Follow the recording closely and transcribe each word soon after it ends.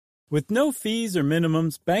With no fees or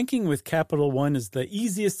minimums, banking with Capital One is the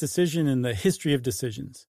easiest decision in the history of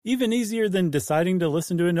decisions. Even easier than deciding to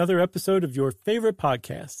listen to another episode of your favorite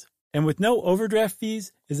podcast. And with no overdraft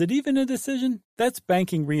fees, is it even a decision? That's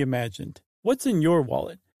banking reimagined. What's in your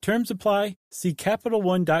wallet? Terms apply. See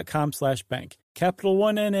CapitalOne.com/bank. Capital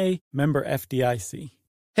One N.A., member FDIC.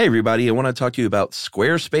 Hey everybody, I want to talk to you about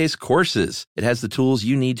Squarespace Courses. It has the tools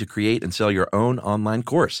you need to create and sell your own online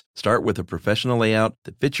course. Start with a professional layout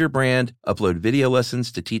that fits your brand, upload video lessons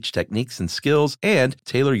to teach techniques and skills, and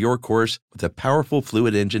tailor your course with a powerful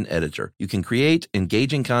Fluid Engine editor. You can create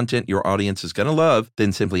engaging content your audience is going to love,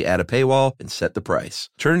 then simply add a paywall and set the price.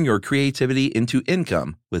 Turn your creativity into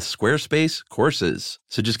income with Squarespace Courses.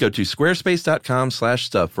 So just go to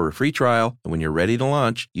squarespace.com/stuff for a free trial, and when you're ready to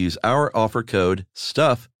launch, use our offer code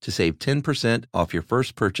STUFF to save 10% off your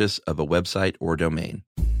first purchase of a website or domain.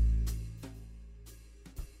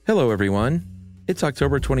 Hello, everyone. It's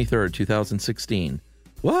October 23rd, 2016.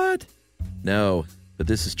 What? No, but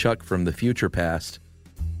this is Chuck from the future past,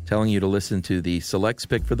 telling you to listen to the Selects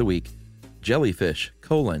pick for the week, Jellyfish,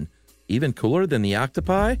 even cooler than the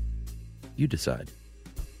octopi? You decide.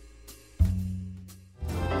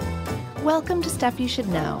 Welcome to Stuff You Should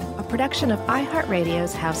Know, a production of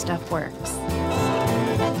iHeartRadio's How Stuff Works.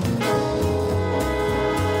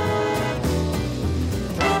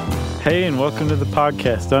 Hey, and welcome to the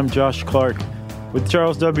podcast. I'm Josh Clark with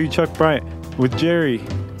Charles W. Chuck Bryant, with Jerry.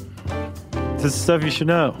 This is Stuff You Should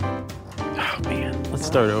Know. Oh, man. Let's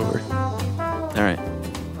start over. All right.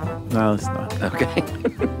 No, let's not. Okay.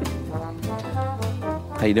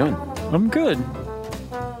 How you doing? I'm good.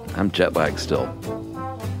 I'm jet lagged still.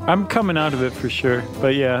 I'm coming out of it for sure.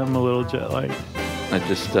 But yeah, I'm a little jet lagged. I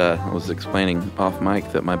just was explaining off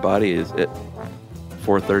mic that my body is at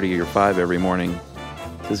 4:30 or 5 every morning.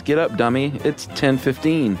 It says, get up, dummy. It's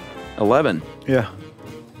 10:15, 11. Yeah.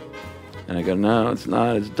 And I go, no, it's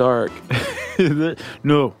not. It's dark.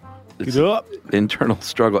 No. It's Get up. Internal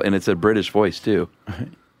struggle. And it's a British voice, too.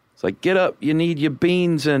 It's like, get up. You need your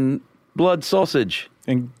beans and blood sausage.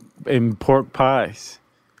 And pork pies.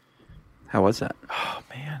 How was that? Oh,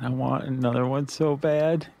 man, I want another one so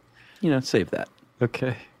bad. Save that.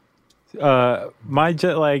 Okay. My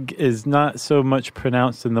jet lag is not so much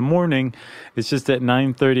pronounced in the morning. It's just at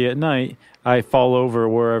 9:30 at night, I fall over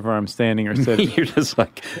wherever I'm standing or sitting. You're just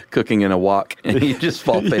like cooking in a wok, and you just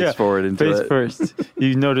fall face forward into it. Face first.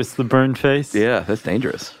 You notice the burned face? Yeah, that's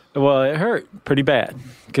dangerous. Well, it hurt pretty bad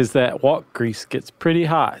because that wok grease gets pretty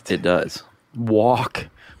hot. It does. Wok.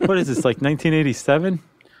 What is this, like 1987?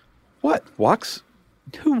 What? Woks?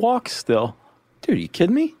 Who walks still? Dude, you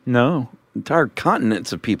kidding me? No. Entire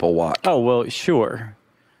continents of people walk. Oh, well, sure.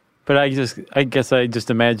 But I guess I just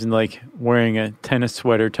imagine like wearing a tennis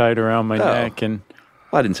sweater tied around my neck and...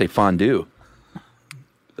 Well, I didn't say fondue.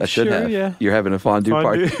 I should have. Yeah. You're having a fondue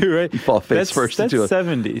party. Right? You fall face first into a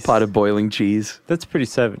 70s. Pot of boiling cheese. That's pretty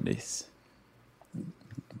 70s.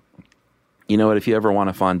 You know what? If you ever want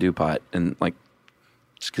a fondue pot and like,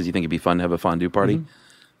 just because you think it'd be fun to have a fondue party,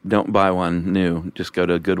 don't buy one new. Just go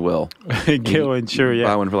to Goodwill. Get one, sure, yeah.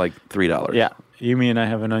 Buy one for like $3. Yeah. You mean I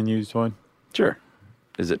have an unused one? Sure.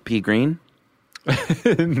 Is it pea green? No.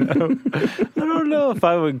 I don't know if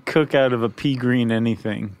I would cook out of a pea green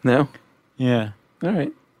anything. No? Yeah. All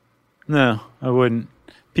right. No, I wouldn't.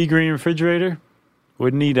 Pea green refrigerator?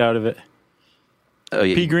 Wouldn't eat out of it. Oh,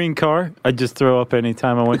 yeah. Pea green car? I'd just throw up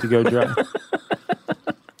anytime I went to go drive.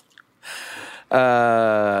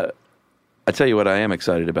 I tell you what I am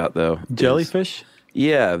excited about, though. Jellyfish?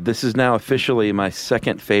 Yeah, this is now officially my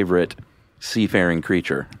second favorite seafaring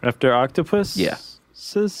creature. After octopus? Yeah.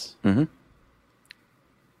 Mm-hmm.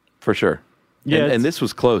 For sure. Yeah, and this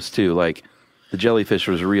was close, too. Like, the jellyfish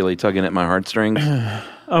was really tugging at my heartstrings.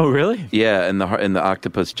 Oh, really? Yeah, and the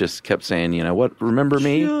octopus just kept saying, you know what, remember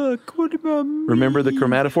me? Chuck, what about me? Remember the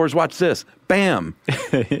chromatophores? Watch this. Bam!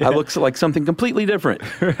 Yeah. I look like something completely different.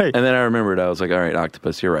 Right. And then I remembered, I was like, all right,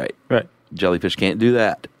 octopus, you're right. Right. Jellyfish can't do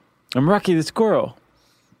that. I'm Rocky the squirrel.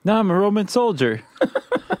 Now I'm a Roman soldier.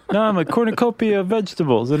 Now I'm a cornucopia of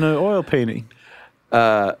vegetables and an oil painting.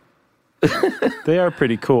 They are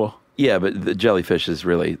pretty cool. Yeah, but the jellyfish is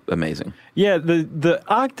really amazing. Yeah, the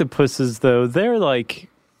octopuses, though, they're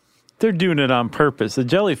doing it on purpose. The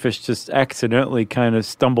jellyfish just accidentally kind of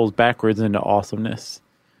stumbles backwards into awesomeness.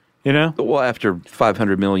 You know? Well, after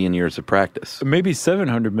 500 million years of practice. Maybe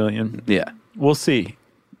 700 million. Yeah. We'll see.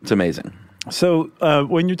 It's amazing. So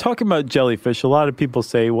when you're talking about jellyfish, a lot of people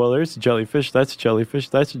say, well, there's a jellyfish, that's a jellyfish,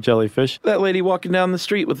 that's a jellyfish. That lady walking down the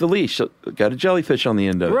street with the leash got a jellyfish on the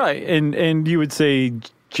end of it. Right, and you would say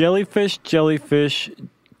jellyfish,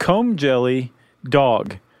 comb jelly,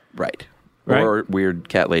 dog. Right. Right. Or weird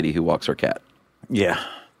cat lady who walks her cat. Yeah,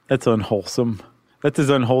 that's unwholesome. That's as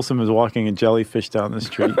unwholesome as walking a jellyfish down the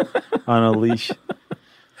street on a leash.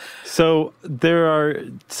 So there are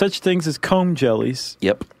such things as comb jellies.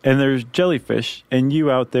 Yep. And there's jellyfish. And you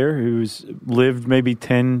out there who's lived maybe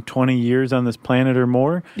 10, 20 years on this planet or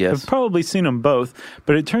more Yes. have probably seen them both.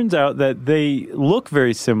 But it turns out that they look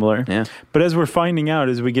very similar. Yeah. But as we're finding out,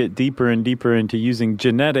 as we get deeper and deeper into using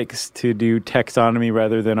genetics to do taxonomy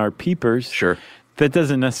rather than our peepers, Sure. that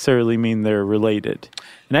doesn't necessarily mean they're related.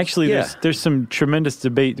 And actually, Yeah. there's some tremendous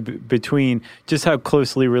debate between just how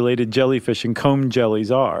closely related jellyfish and comb jellies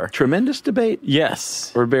are. Tremendous debate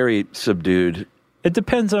Yes. or very subdued It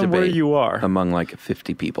depends on where debate you are. among like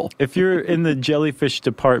 50 people. If you're in the jellyfish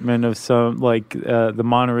department of some, like the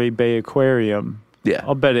Monterey Bay Aquarium, Yeah.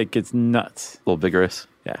 I'll bet it gets nuts. A little vigorous.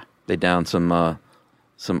 Yeah. They down some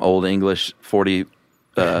old English 40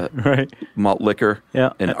 Right. malt liquor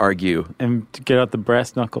Yeah. and argue And to get out the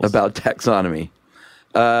brass knuckles. about taxonomy.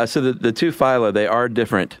 So the two phyla, they are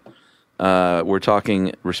different. We're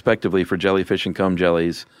talking respectively for jellyfish and comb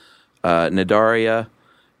jellies, Cnidaria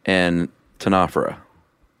and Ctenophora.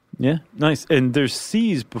 Yeah. Nice. And there's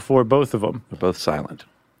C's before both of them. They're both silent.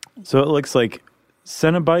 So it looks like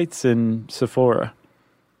Cenobites and Sephora.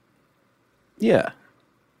 Yeah.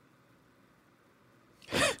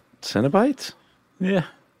 Cenobites? Yeah.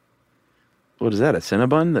 What is that, a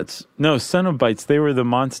Cinnabon? That's... No, Cenobites. They were the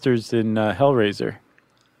monsters in Hellraiser.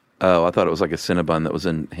 Oh, I thought it was like a Cinnabon that was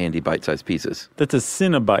in handy bite-sized pieces. That's a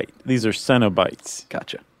Cenobite. These are Cenobites.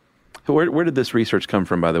 Gotcha. Where did this research come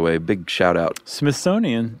from, by the way? Big shout-out.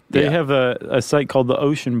 Smithsonian. They Yeah. have a site called the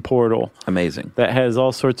Ocean Portal Amazing. that has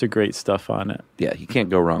all sorts of great stuff on it. Yeah, you can't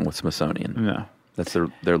go wrong with Smithsonian. No. That's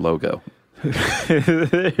their logo.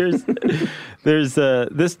 there's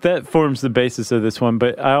this that forms the basis of this one,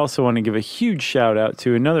 but I also want to give a huge shout out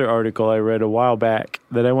to another article I read a while back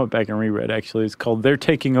that I went back and reread. Actually, it's called "They're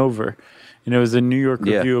Taking Over," and it was a New York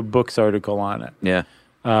Yeah. Review of Books article on it. Yeah.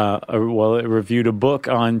 It reviewed a book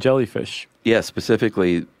on jellyfish. Yeah,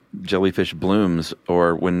 specifically jellyfish blooms,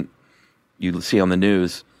 or when you see on the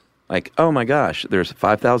news, like, oh my gosh, there's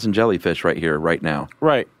 5,000 jellyfish right here, right now.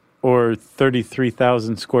 Right. Or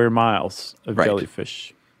 33,000 square miles of Right.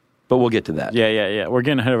 jellyfish. But we'll get to that. Yeah. We're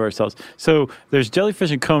getting ahead of ourselves. So there's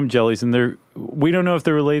jellyfish and comb jellies, and we don't know if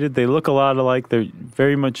they're related. They look a lot alike. They're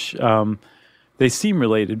very much, they seem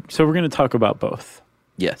related. So we're going to talk about both,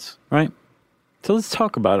 Yes. right? So let's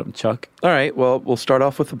talk about them, Chuck. All right, well, we'll start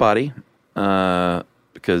off with the body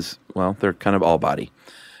because, well, they're kind of all body.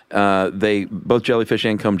 Both jellyfish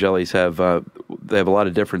and comb jellies have a lot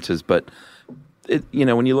of differences, but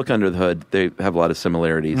when you look under the hood, they have a lot of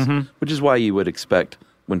similarities, which is why you would expect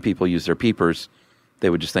when people use their peepers, they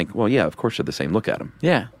would just think, well, yeah, of course they're the same. Look at them.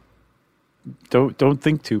 Yeah. Don't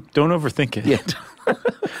overthink it. Yeah,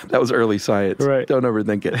 that was early science. Right. Don't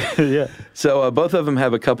overthink it. Yeah. So both of them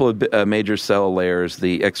have a couple of major cell layers,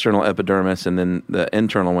 the external epidermis and then the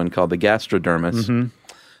internal one called the gastrodermis.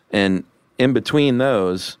 And in between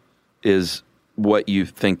those is what you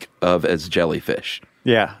think of as jellyfish.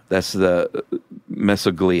 Yeah. That's the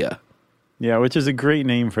mesoglia. Yeah, which is a great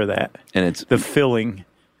name for that. And it's, The filling,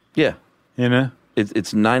 yeah, you know?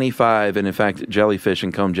 it's 95, and in fact, jellyfish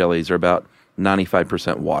and comb jellies are about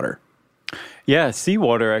 95% water. Yeah,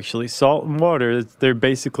 seawater, actually. Salt and water, they're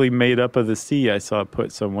basically made up of the sea, I saw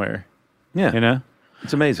put somewhere, Yeah, you know?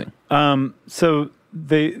 it's amazing. So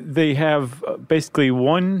they have basically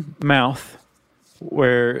one mouth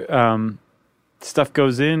where stuff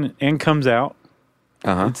goes in and comes out.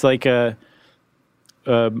 Uh-huh. It's like a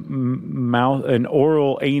mouth, an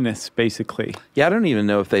oral anus, basically. Yeah, I don't even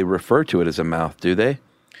know if they refer to it as a mouth, do they?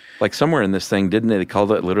 Like somewhere in this thing, didn't they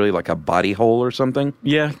call it literally like a body hole or something?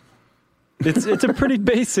 Yeah, it's a pretty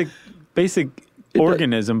basic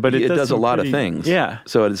organism, but it does a some lot pretty- of things. Yeah,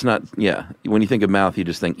 So it's not, yeah. When you think of mouth, you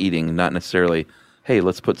just think eating, not necessarily, hey,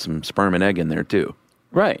 let's put some sperm and egg in there too.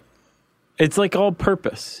 right. It's like all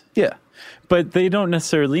purpose. Yeah. But they don't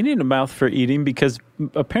necessarily need a mouth for eating because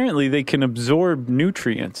apparently they can absorb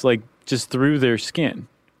nutrients like just through their skin.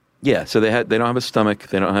 Yeah. So they don't have a stomach.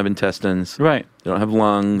 They don't have intestines. Right. They don't have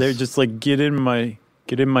lungs. They're just like get in my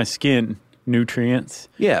skin nutrients.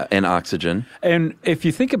 yeah. And oxygen. And if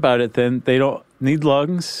you think about it, then they don't need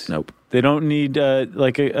lungs. Nope. They don't need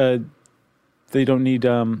they don't need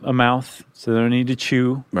a mouth, so they don't need to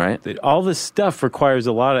chew. Right. All this stuff requires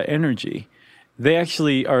a lot of energy. They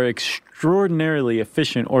actually are extraordinarily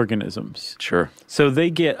efficient organisms. Sure. So they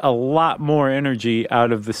get a lot more energy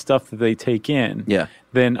out of the stuff that they take in Yeah.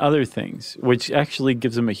 than other things, which actually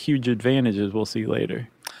gives them a huge advantage, as we'll see later.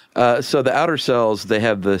 So the outer cells, they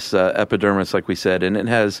have this epidermis, like we said, and it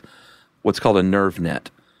has what's called a nerve net,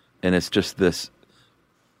 and it's just this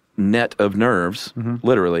net of nerves,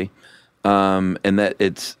 literally, and that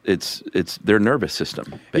it's their nervous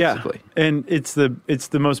system, basically. Yeah, and it's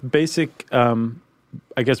the most basic,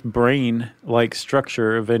 I guess, brain-like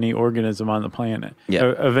structure of any organism on the planet. Yeah.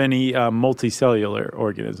 Of any multicellular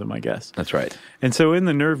organism, I guess. That's right. And so in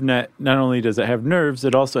the nerve net, not only does it have nerves,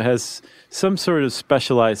 it also has some sort of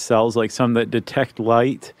specialized cells, like some that detect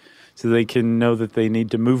light, so they can know that they need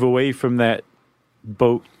to move away from that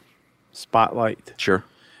boat spotlight. Sure.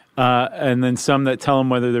 And then some that tell them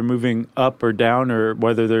whether they're moving up or down or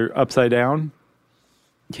whether they're upside down.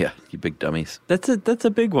 Yeah, you big dummies. That's a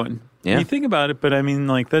big one. Yeah. You think about it, but I mean,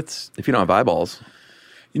 like, that's... If you don't have eyeballs.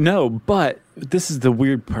 No, but this is the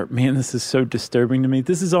weird part. Man, this is so disturbing to me.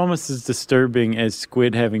 This is almost as disturbing as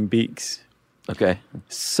squid having beaks. Okay.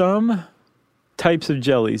 Some types of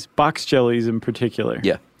jellies, box jellies in particular.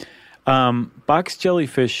 Yeah. Box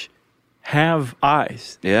jellyfish have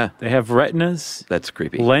eyes. Yeah. They have retinas. That's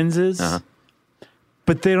creepy. Lenses.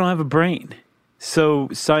 But they don't have a brain. So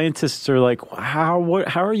scientists are like, how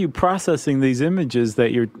are you processing these images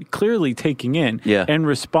that you're clearly taking in and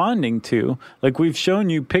responding to? Like, we've shown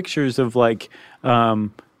you pictures of, like,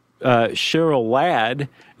 Cheryl Ladd,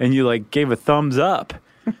 and you, like, gave a thumbs up.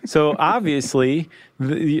 So obviously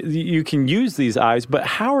you can use these eyes, but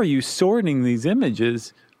how are you sorting these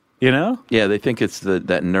images, you know? Yeah, they think it's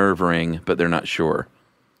that nerve ring, but they're not sure.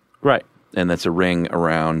 Right. And that's a ring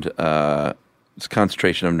around it's a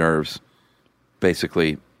concentration of nerves,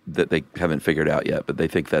 basically, that they haven't figured out yet, but they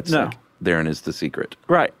think that's like, therein is the secret.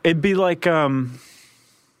 Right. It'd be like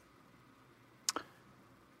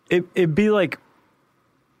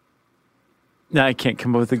no, I can't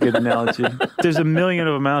come up with a good analogy. There's a million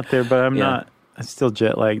of them out there, but I'm still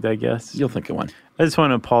jet lagged, I guess. You'll think of one. I just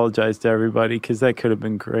want to apologize to everybody because that could have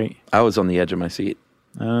been great. I was on the edge of my seat.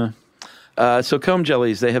 So comb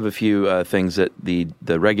jellies, they have a few things that the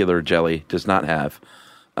regular jelly does not have.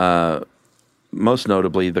 Most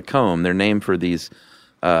notably, the comb. They're named for these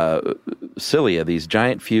cilia, these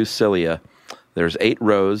giant fused cilia. There's 8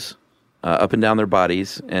 rows up and down their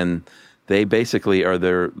bodies, and they basically are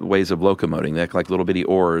their ways of locomoting. They act like little bitty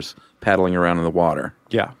oars paddling around in the water.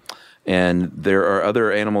 Yeah. And there are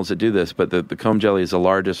other animals that do this, but the comb jelly is the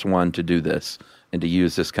largest one to do this and to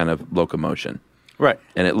use this kind of locomotion. Right.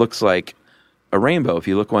 And it looks like a rainbow. If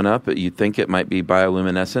you look one up, you'd think it might be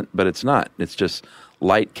bioluminescent, but it's not. It's just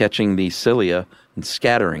light catching the cilia and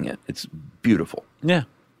scattering it. It's beautiful. Yeah.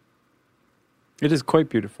 It is quite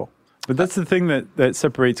beautiful. But that's the thing that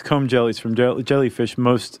separates comb jellies from jellyfish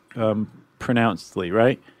most pronouncedly,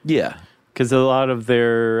 right? Yeah. Because a lot of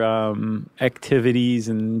their activities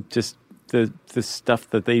and just the stuff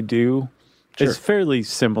that they do is fairly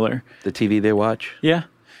similar. The TV they watch? Yeah.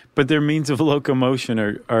 But their means of locomotion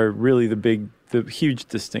are really the huge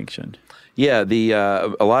distinction. Yeah,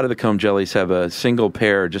 a lot of the comb jellies have a single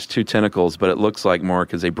pair, just 2 tentacles, but it looks like more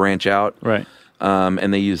because they branch out. Right.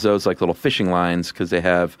 And they use those like little fishing lines because they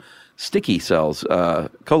have sticky cells,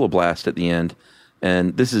 coloblast at the end.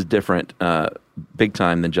 And this is different, big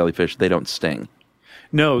time, than jellyfish. They don't sting.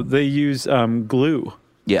 No, they use glue.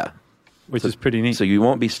 Yeah. Which is pretty neat. So you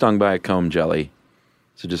won't be stung by a comb jelly.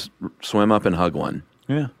 So just swim up and hug one.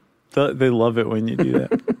 Yeah. They love it when you do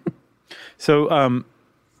that. So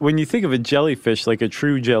when you think of a jellyfish, like a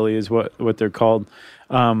true jelly is what they're called,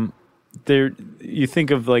 you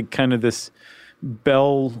think of like kind of this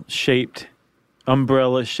bell-shaped,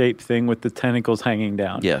 umbrella-shaped thing with the tentacles hanging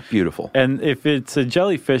down. Yeah, beautiful. And if it's a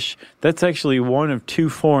jellyfish, that's actually one of 2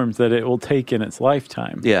 forms that it will take in its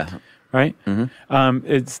lifetime. Yeah. Right?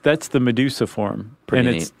 Mm-hmm. That's the Medusa form. Pretty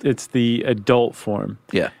and neat. It's the adult form.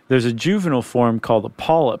 Yeah. There's a juvenile form called a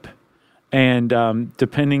polyp. And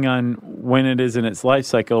depending on when it is in its life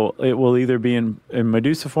cycle, it will either be in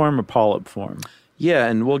Medusa form or polyp form. Yeah,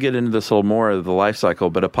 and we'll get into this a little more of the life cycle,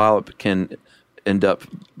 but a polyp can end up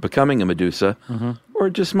becoming a Medusa, or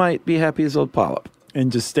it just might be happy as a polyp.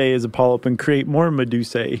 And just stay as a polyp and create more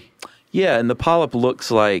Medusae. Yeah, and the polyp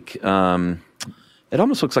looks like, it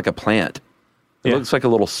almost looks like a plant. It looks like a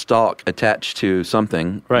little stalk attached to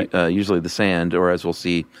something, right? Usually the sand, or as we'll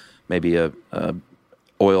see, maybe a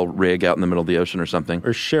oil rig out in the middle of the ocean or something.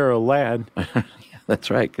 Or Cheryl Ladd. Yeah,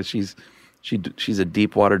 that's right, because she's a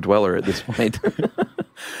deep water dweller at this point.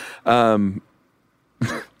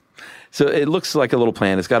 So it looks like a little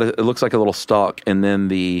plant. It looks like a little stalk, and then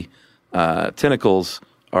the tentacles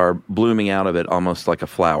are blooming out of it almost like a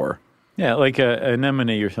flower. Yeah, like an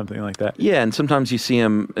anemone or something like that. Yeah, and sometimes you see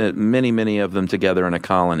them, many, many of them together in a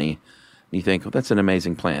colony. And you think, well, that's an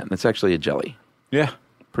amazing plant. That's actually a jelly. Yeah.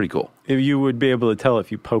 Pretty cool. You would be able to tell if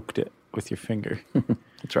you poked it with your finger.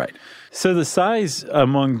 That's right. So the size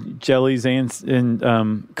among jellies and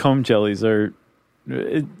comb jellies are,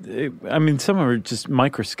 I mean, some of them are just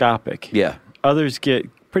microscopic. Yeah. Others get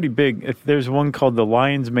pretty big. There's one called the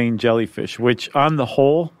lion's mane jellyfish, which on the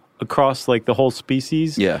whole, across like the whole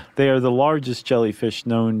species, they are the largest jellyfish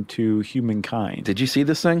known to humankind. Did you see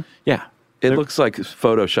this thing? Yeah. It looks like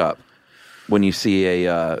Photoshop when you see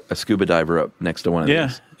a scuba diver up next to one of these.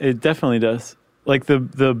 Yeah, it definitely does. Like the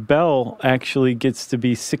bell actually gets to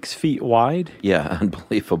be 6 feet wide. Yeah,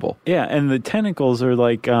 unbelievable. Yeah, and the tentacles are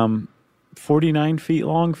like 49 feet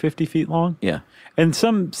long, 50 feet long. Yeah. And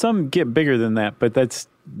some get bigger than that, but that's,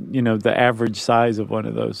 the average size of one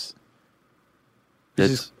of those.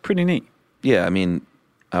 It's pretty neat. Yeah, I mean,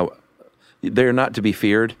 they're not to be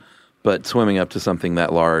feared, but swimming up to something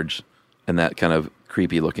that large and that kind of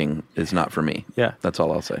creepy looking is not for me. Yeah. That's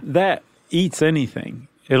all I'll say. That eats anything.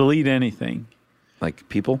 It'll eat anything. Like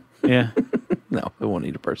people? Yeah. No, it won't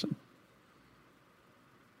eat a person.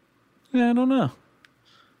 Yeah, I don't know.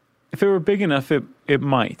 If it were big enough, it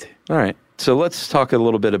might. All right. So let's talk a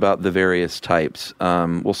little bit about the various types.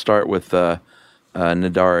 We'll start with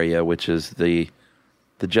Cnidaria, which is the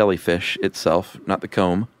jellyfish itself, not the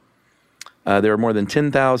comb. There are more than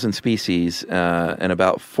 10,000 species, and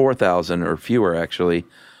about 4,000 or fewer, actually,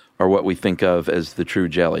 are what we think of as the true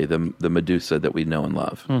jelly, the medusa that we know and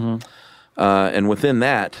love. Mm-hmm. And within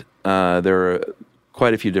that, there are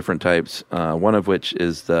quite a few different types, one of which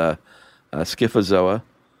is the Scyphozoa.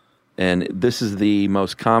 And this is the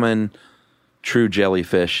most common true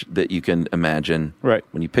jellyfish that you can imagine. Right.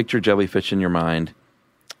 When you picture jellyfish in your mind,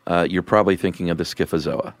 you're probably thinking of the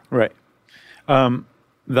Scyphozoa. Right.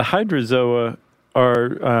 The Hydrozoa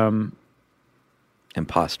are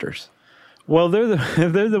imposters. Well, they're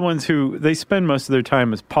the ones who they spend most of their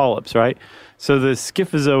time as polyps, right? So the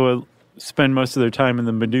Scyphozoa spend most of their time in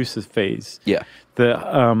the medusa phase. Yeah. The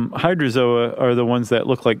Hydrozoa are the ones that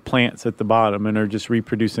look like plants at the bottom and are just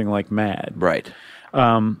reproducing like mad. Right.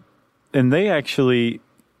 And they actually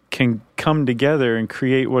can come together and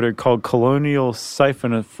create what are called colonial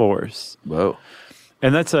siphonophores. Whoa.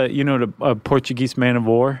 And that's a Portuguese man of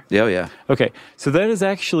war? Yeah, yeah. Okay, so that is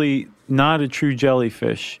actually not a true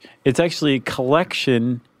jellyfish. It's actually a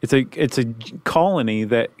collection. It's a colony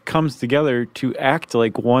that comes together to act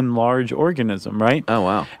like one large organism, right? Oh,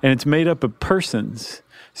 wow. And it's made up of persons.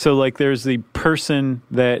 So, like, there's the person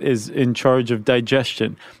that is in charge of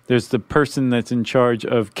digestion. There's the person that's in charge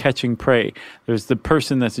of catching prey. There's the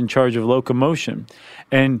person that's in charge of locomotion.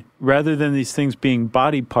 And rather than these things being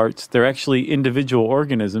body parts, they're actually individual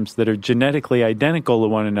organisms that are genetically identical to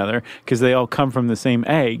one another because they all come from the same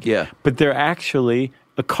egg. Yeah. But they're actually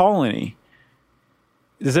a colony.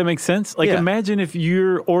 Does that make sense? Like, imagine if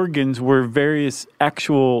your organs were various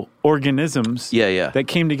actual organisms that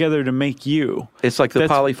came together to make you. It's like the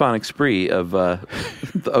polyphonic spree of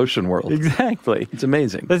the ocean world. Exactly. It's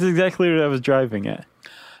amazing. That's exactly what I was driving at.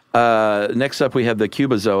 Next up, we have the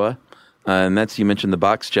Cubozoa. And that's, you mentioned the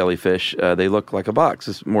box jellyfish. They look like a box.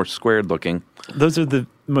 It's more squared looking. Those are the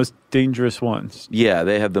most dangerous ones. Yeah,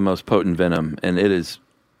 they have the most potent venom, and it is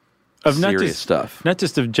serious stuff. Not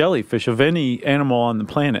just of jellyfish, of any animal on the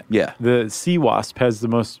planet. Yeah. The sea wasp has the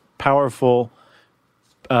most powerful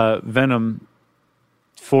venom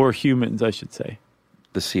for humans, I should say.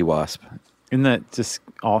 The sea wasp. Isn't that just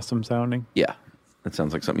awesome sounding? Yeah. That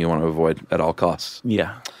sounds like something you want to avoid at all costs.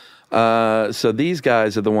 Yeah. So these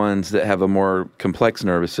guys are the ones that have a more complex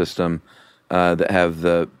nervous system, that have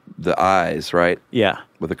the eyes, right? Yeah.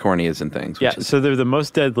 With the corneas and things. Yeah, so they're the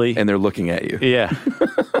most deadly. And they're looking at you. Yeah.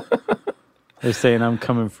 They're saying, I'm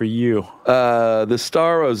coming for you. The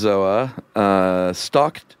Starozoa,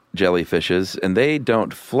 stalked jellyfishes, and they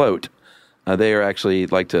don't float. They are actually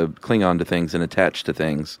like to cling on to things and attach to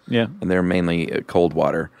things. Yeah. And they're mainly cold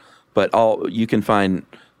water. But you can find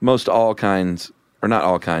all kinds, or not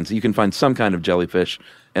all kinds, you can find some kind of jellyfish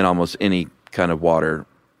in almost any kind of water,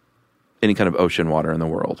 any kind of ocean water in the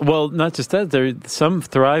world. Well, not just that. Some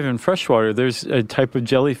thrive in freshwater. There's a type of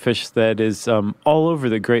jellyfish that is all over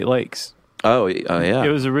the Great Lakes. Oh, yeah. It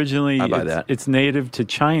was originally, I buy that. It's native to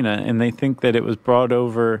China, and they think that it was brought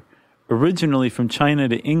over originally from China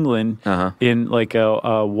to England in like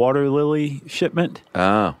a water lily shipment.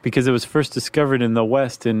 Oh. Because it was first discovered in the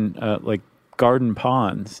West in like garden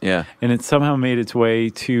ponds. Yeah. And it somehow made its way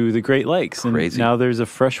to the Great Lakes. Crazy. And now there's a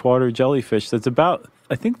freshwater jellyfish that's about,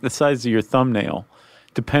 I think, the size of your thumbnail,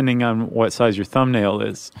 depending on what size your thumbnail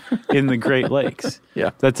is, in the Great Lakes. Yeah.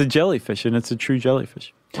 That's a jellyfish, and it's a true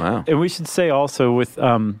jellyfish. Wow. And we should say also with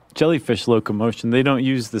jellyfish locomotion, they don't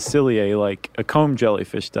use the ciliae like a comb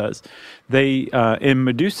jellyfish does. They, in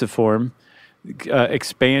medusa form,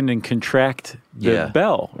 expand and contract the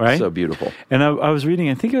bell, right? So beautiful. And I was reading,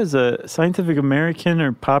 I think it was a Scientific American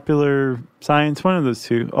or Popular Science, one of those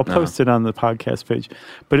two. I'll post it on the podcast page.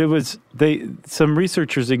 But it was, some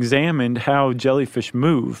researchers examined how jellyfish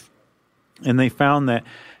move, and they found that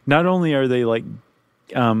not only are they like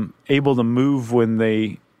able to move when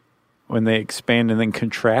they expand and then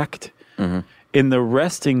contract, in the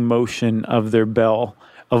resting motion of their bell,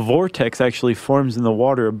 a vortex actually forms in the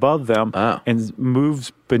water above them and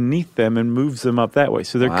moves beneath them and moves them up that way.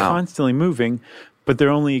 So they're constantly moving, but they're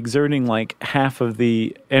only exerting like half of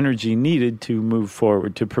the energy needed to move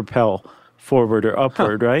forward, to propel forward or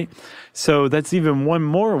upward, right? So that's even one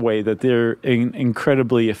more way that they're an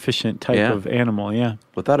incredibly efficient type of animal,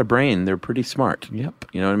 Without a brain, they're pretty smart. Yep.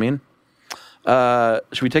 You know what I mean?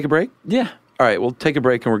 Should we take a break? Yeah. All right, we'll take a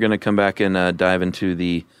break, and we're going to come back and dive into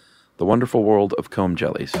the wonderful world of comb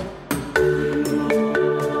jellies.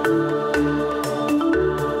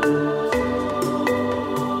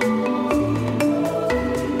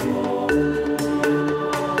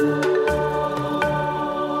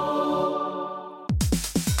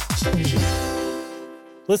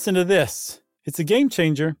 Listen to this. It's a game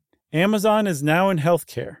changer. Amazon is now in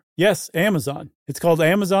healthcare. Yes, Amazon. It's called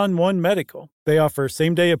Amazon One Medical. They offer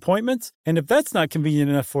same-day appointments, and if that's not convenient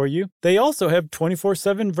enough for you, they also have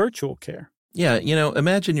 24/7 virtual care. Yeah,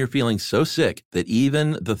 imagine you're feeling so sick that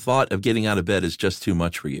even the thought of getting out of bed is just too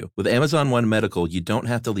much for you. With Amazon One Medical, you don't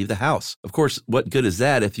have to leave the house. Of course, what good is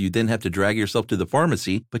that if you then have to drag yourself to the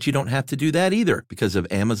pharmacy, but you don't have to do that either because of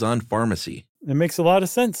Amazon Pharmacy. It makes a lot of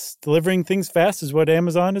sense. Delivering things fast is what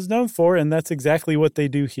Amazon is known for, and that's exactly what they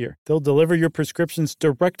do here. They'll deliver your prescriptions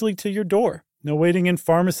directly to your door. No waiting in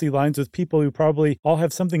pharmacy lines with people who probably all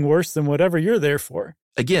have something worse than whatever you're there for.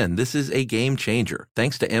 Again, this is a game changer.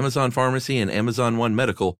 Thanks to Amazon Pharmacy and Amazon One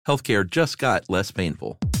Medical, healthcare just got less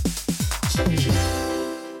painful.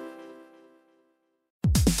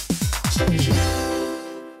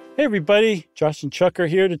 Hey everybody, Josh and Chuck are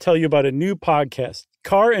here to tell you about a new podcast,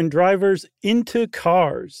 Car and Driver's Into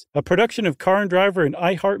Cars, a production of Car and Driver and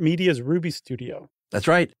iHeartMedia's Ruby Studio. That's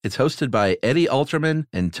right. It's hosted by Eddie Alterman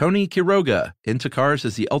and Tony Quiroga. Into Cars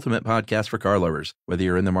is the ultimate podcast for car lovers. Whether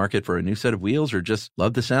you're in the market for a new set of wheels or just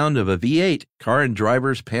love the sound of a V8, Car and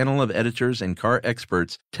Driver's panel of editors and car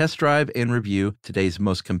experts test drive and review today's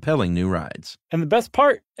most compelling new rides. And the best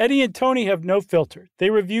part, Eddie and Tony have no filter. They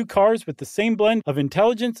review cars with the same blend of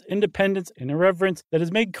intelligence, independence, and irreverence that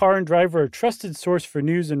has made Car and Driver a trusted source for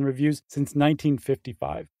news and reviews since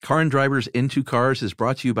 1955. Car and Driver's Into Cars is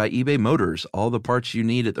brought to you by eBay Motors. All the parts you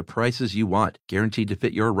need at the prices you want, guaranteed to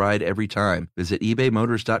fit your ride every time. Visit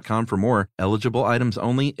ebaymotors.com for more. Eligible items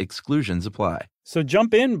only. Exclusions apply. So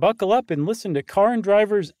jump in, buckle up, and listen to Car and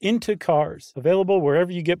Driver's Into Cars, available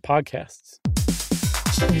wherever you get podcasts.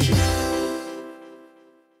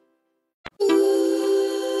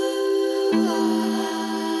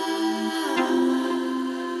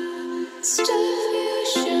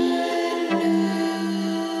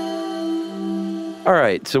 All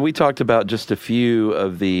right, so we talked about just a few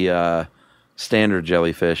of the standard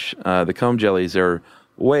jellyfish. The comb jellies are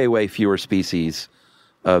way, way fewer species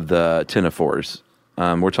of the ctenophores.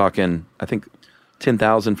 We're talking, I think,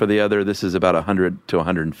 10,000 for the other. This is about 100 to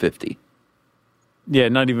 150. Yeah,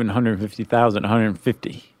 not even 150,000,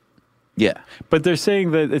 150. Yeah. But they're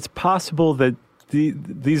saying that it's possible that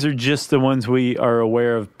these are just the ones we are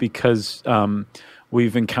aware of because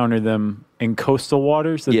we've encountered them in coastal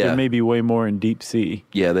waters, that there may be way more in deep sea.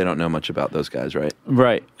 Yeah, they don't know much about those guys, right?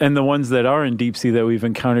 Right. And the ones that are in deep sea that we've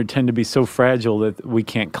encountered tend to be so fragile that we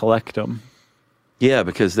can't collect them. Yeah,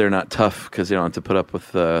 because they're not tough, because they don't have to put up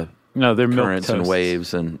with they're currents and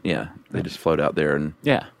waves, and they just float out there, and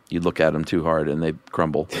you look at them too hard and they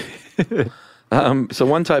crumble. So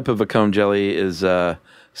one type of a comb jelly is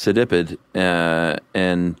cedipid,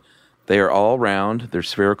 and they are all round. They're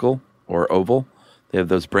spherical or oval. They have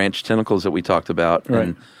those branched tentacles that we talked about,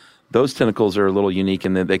 and those tentacles are a little unique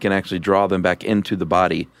in that they can actually draw them back into the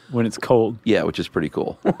body. When it's cold. Yeah, which is pretty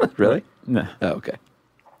cool. Really? No. Oh, okay.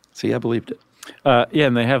 See, I believed it.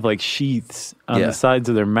 And they have like sheaths on the sides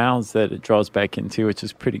of their mouths that it draws back into, which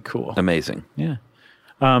is pretty cool. Amazing. Yeah.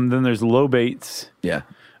 Then there's lobates. Yeah.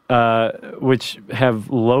 Which have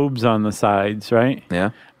lobes on the sides, right?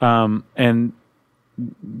 Yeah. And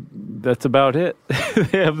that's about it.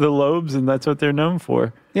 They have the lobes, and that's what they're known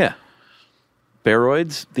for. Yeah.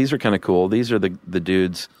 Baroids, these are kind of cool. These are the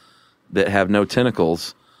dudes that have no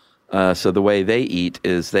tentacles. So the way they eat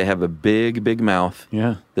is they have a big, big mouth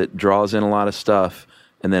that draws in a lot of stuff,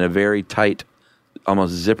 and then a very tight,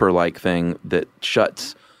 almost zipper-like thing that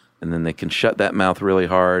shuts and then they can shut that mouth really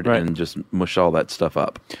hard and just mush all that stuff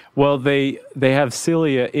up. Well, they have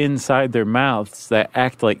cilia inside their mouths that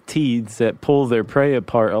act like teeth that pull their prey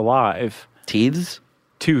apart alive. Teeths?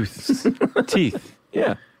 Tooths. Teeth.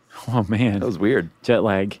 Yeah. Oh, man. That was weird. Jet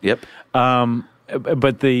lag. Yep.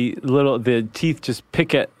 But the teeth just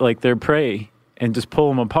pick at like their prey and just pull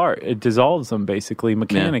them apart. It dissolves them basically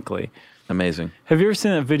mechanically. Yeah. Amazing. Have you ever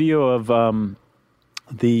seen that video of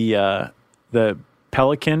the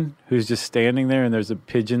pelican who's just standing there and there's a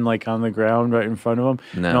pigeon like on the ground right in front of him?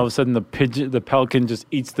 No. And all of a sudden the pelican just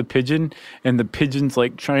eats the pigeon, and the pigeon's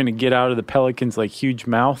like trying to get out of the pelican's like huge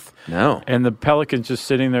mouth. No. And the pelican's just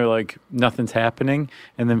sitting there like nothing's happening,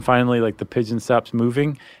 and then finally like the pigeon stops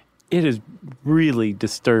moving. It is really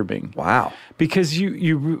disturbing. Wow. Because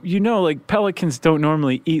you know, like pelicans don't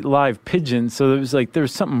normally eat live pigeons, so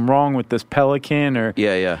there's something wrong with this pelican, or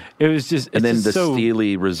Yeah. it was just, And then just the so,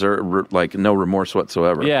 steely reserve, like no remorse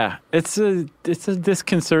whatsoever. yeah, it's a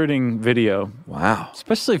disconcerting video, Wow.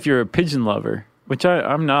 especially if you're a pigeon lover, which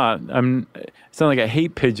I'm not. It's not like I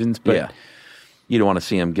hate pigeons, but yeah. You don't want to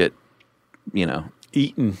see them get,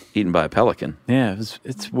 eaten by a pelican. Yeah,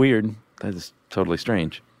 it's weird. That is totally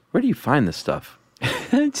strange. Where do you find this stuff?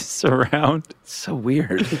 Just around. It's so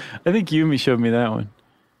weird. I think Yumi showed me that one.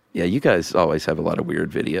 Yeah, you guys always have a lot of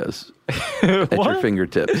weird videos at your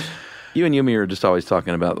fingertips. You and Yumi are just always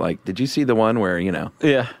talking about, like, did you see the one where,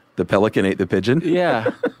 Yeah. the pelican ate the pigeon?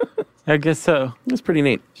 Yeah. I guess so. It's pretty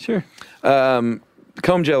neat. Sure.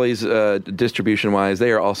 Comb jellies, distribution-wise,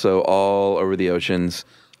 they are also all over the oceans.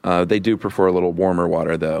 They do prefer a little warmer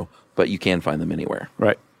water, though, but you can find them anywhere.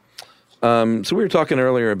 Right. So we were talking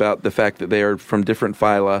earlier about the fact that they are from different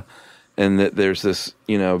phyla, and that there's this,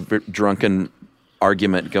 drunken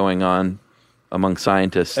argument going on among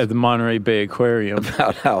scientists At the Monterey Bay Aquarium.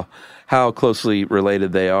 about how closely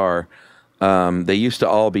related they are. They used to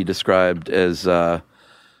all be described as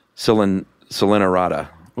Silenorata.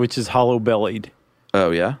 Which is hollow-bellied.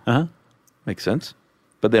 Oh yeah, Uh-huh. makes sense.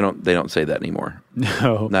 But they don't say that anymore.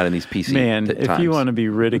 No. Not in these PC Man, times. if you want to be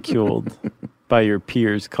ridiculed by your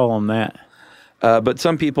peers, call them that. But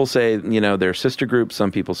some people say, they're sister groups.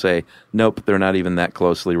 Some people say, nope, they're not even that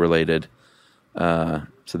closely related.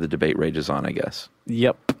 So the debate rages on, I guess.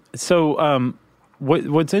 Yep. So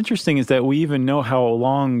what's interesting is that we even know how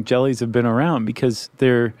long jellies have been around, because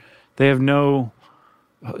they have no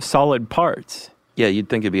solid parts. Yeah, you'd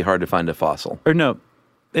think it'd be hard to find a fossil. Or no,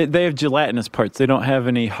 they have gelatinous parts. They don't have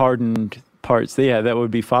any hardened parts. Yeah, that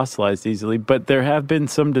would be fossilized easily. But there have been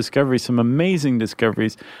some discoveries, some amazing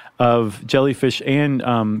discoveries of jellyfish and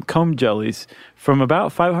comb jellies from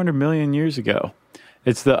about 500 million years ago.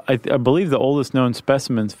 It's I believe the oldest known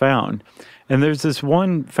specimens found. And there's this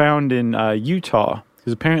one found in Utah,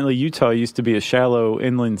 because apparently Utah used to be a shallow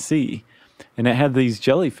inland sea, and it had these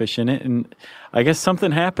jellyfish in it. And I guess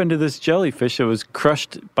something happened to this jellyfish. It was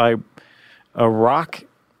crushed by a rock.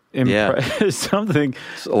 Something.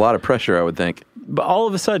 It's a lot of pressure, I would think. But all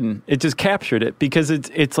of a sudden, it just captured it, because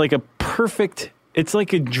it's like a perfect. It's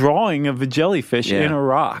like a drawing of a jellyfish in a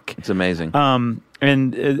rock. It's amazing.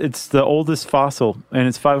 And it's the oldest fossil, and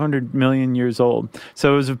it's 500 million years old.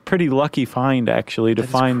 So it was a pretty lucky find, actually, to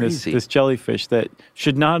find this jellyfish that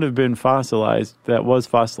should not have been fossilized, that was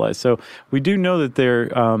fossilized. So we do know that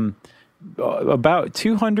they're about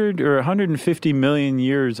 200 or 150 million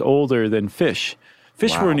years older than fish.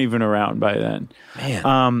 Fish weren't even around by then.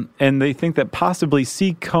 Man. And they think that possibly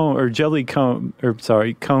comb jellies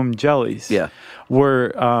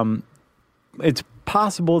were, it's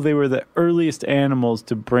possible they were the earliest animals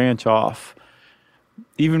to branch off,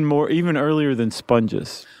 even earlier than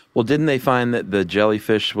sponges. Well, didn't they find that the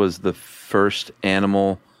jellyfish was the first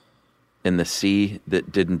animal in the sea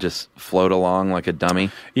that didn't just float along like a dummy?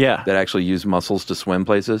 Yeah. That actually used muscles to swim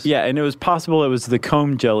places? Yeah, and it was possible it was the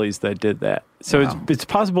comb jellies that did that. So it's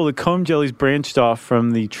possible the comb jellies branched off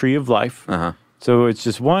from the tree of life. Uh-huh. So it's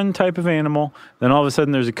just one type of animal, then all of a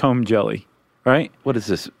sudden there's a comb jelly, right? What is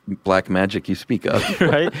this black magic you speak of?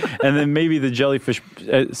 Right? And then maybe the jellyfish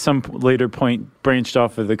at some later point branched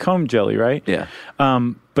off of the comb jelly, right? Yeah.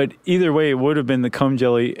 But either way, it would have been the comb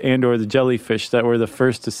jelly and or the jellyfish that were the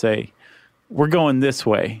first to say, we're going this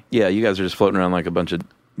way. Yeah, you guys are just floating around like a bunch of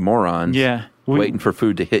morons. Yeah. Waiting for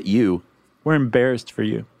food to hit you. We're embarrassed for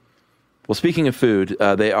you. Well, speaking of food,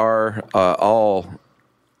 they are all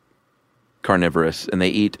carnivorous, and they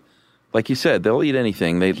eat, like you said, they'll eat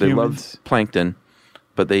anything. They love plankton,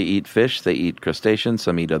 but they eat fish, they eat crustaceans,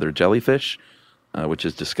 some eat other jellyfish, which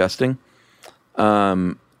is disgusting.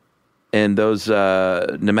 And those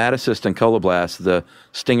nematocysts and coloblasts, the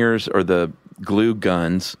stingers or the glue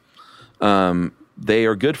guns, they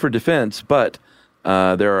are good for defense, but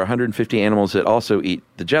There are 150 animals that also eat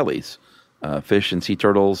the jellies. Fish and sea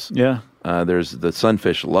turtles. Yeah. There's the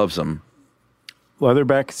sunfish loves them.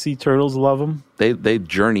 Leatherback sea turtles love them. They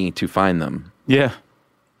journey to find them. Yeah.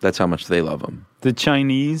 That's how much they love them. The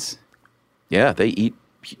Chinese. Yeah, they eat,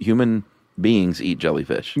 human beings eat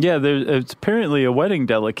jellyfish. Yeah, it's apparently a wedding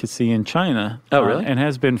delicacy in China. Oh, really? And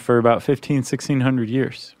has been for about 1600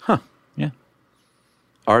 years. Huh. Yeah.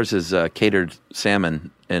 Ours is catered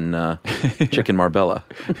salmon and chicken marbella.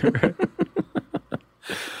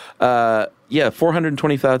 Yeah,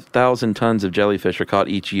 425,000 tons of jellyfish are caught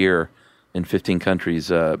each year in 15 countries,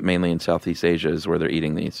 mainly in Southeast Asia is where they're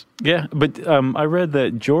eating these. Yeah, but I read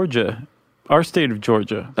that Georgia, our state of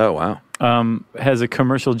Georgia, Oh, wow. has a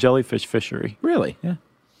commercial jellyfish fishery. Really? Yeah.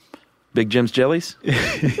 Big Jim's Jellies?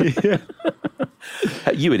 Yeah.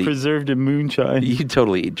 You would eat. Preserved in moonshine. You'd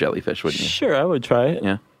totally eat jellyfish, wouldn't you? Sure, I would try it.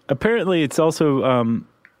 Yeah. Apparently, it's also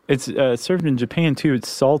it's served in Japan too. It's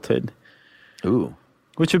salted, Ooh.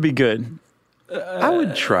 which would be good. I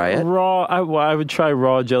would try it. Raw, I would try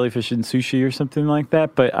raw jellyfish in sushi or something like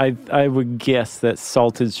that. But I would guess that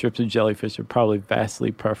salted strips of jellyfish are probably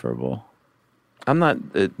vastly preferable. I'm not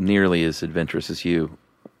nearly as adventurous as you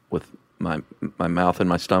with my mouth and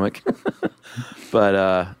my stomach, but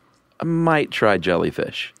I might try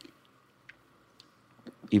jellyfish,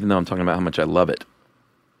 even though I'm talking about how much I love it.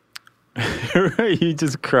 Right? You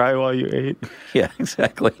just cry while you ate. Yeah,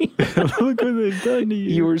 exactly. Look what they've done to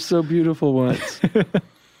you. You were so beautiful once.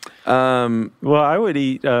 Well, I would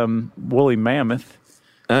eat woolly mammoth.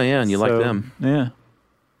 Oh yeah, and you like them. Yeah.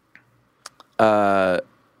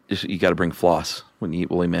 You got to bring floss when you eat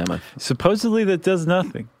woolly mammoth. Supposedly that does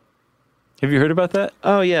nothing. Have you heard about that?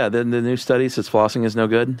 Oh yeah, the new study says flossing is no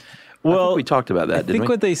good. I think we talked about that, I didn't think we?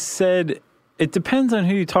 what they said, it depends on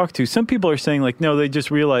who you talk to. Some people are saying, like, no, they just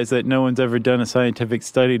realized that no one's ever done a scientific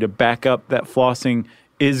study to back up that flossing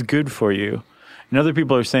is good for you. And other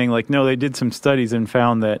people are saying, like, no, they did some studies and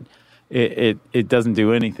found that it doesn't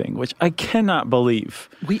do anything, which I cannot believe.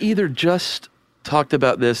 We either just talked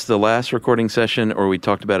about this the last recording session or we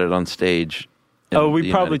talked about it on stage. Oh,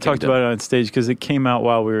 we probably talked about it on stage because it came out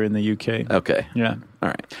while we were in the UK. Okay. Yeah. All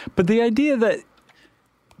right. But the idea that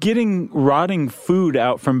getting rotting food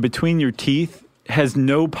out from between your teeth has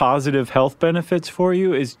no positive health benefits for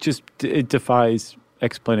you is just, it defies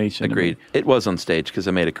explanation. Agreed. It was on stage because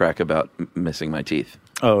I made a crack about missing my teeth.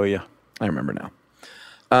 Oh, yeah. I remember now.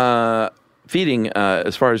 Feeding,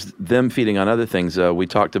 as far as them feeding on other things, we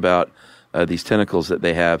talked about these tentacles that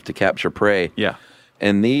they have to capture prey. Yeah.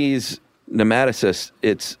 And these nematocysts,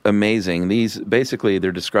 it's amazing. These, basically,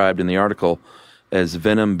 they're described in the article as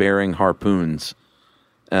venom-bearing harpoons.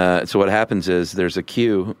 So what happens is there's a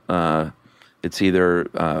cue. It's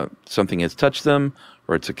either something has touched them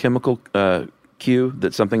or it's a chemical cue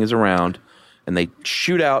that something is around, and they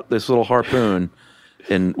shoot out this little harpoon,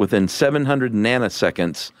 and within 700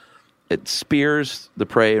 nanoseconds, it spears the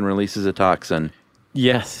prey and releases a toxin.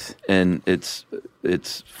 Yes. And it's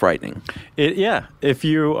frightening. Yeah. If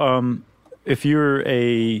you're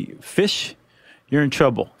a fish, you're in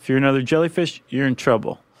trouble. If you're another jellyfish, you're in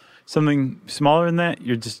trouble. Something smaller than that,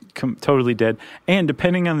 you're just totally dead. And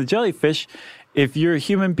depending on the jellyfish, if you're a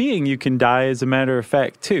human being, you can die as a matter of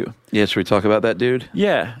fact, too. Yeah, should we talk about that, dude?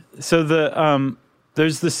 Yeah. So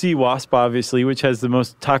there's the sea wasp, obviously, which has the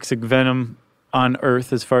most toxic venom on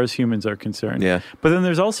Earth as far as humans are concerned. Yeah. But then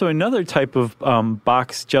there's also another type of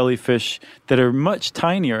box jellyfish that are much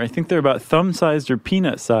tinier. I think they're about thumb-sized or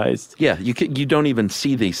peanut-sized. Yeah, you don't even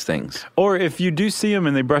see these things. Or if you do see them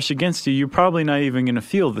and they brush against you, you're probably not even going to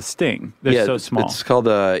feel the sting. They're so small. It's called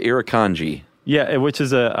irukandji. Yeah, which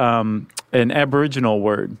is an Aboriginal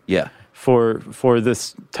word. Yeah. For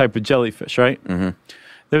this type of jellyfish, right? Mm-hmm.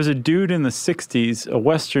 There was a dude in the 60s, a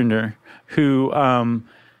Westerner, who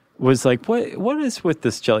was like, what is with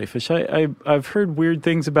this jellyfish? I've heard weird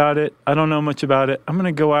things about it. I don't know much about it. I'm going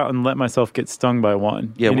to go out and let myself get stung by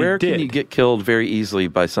one. Yeah, and where can you get killed very easily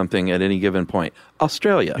by something at any given point?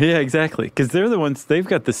 Australia. Yeah, exactly. Because they're the ones, they've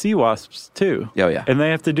got the sea wasps too. Oh, yeah. And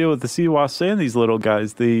they have to deal with the sea wasps and these little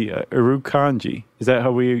guys, the irukandji. Is that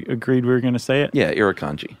how we agreed we were going to say it? Yeah,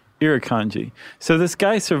 irukandji. Irukandji. So this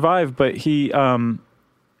guy survived, but he,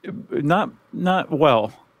 not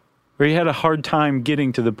well. Where he had a hard time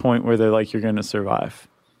getting to the point where they're like, you're going to survive.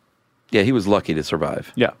 Yeah, he was lucky to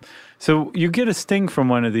survive. Yeah. So you get a sting from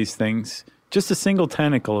one of these things, just a single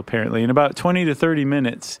tentacle apparently. In about 20 to 30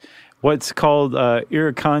 minutes, what's called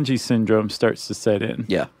Irukandji syndrome starts to set in.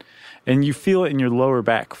 Yeah. And you feel it in your lower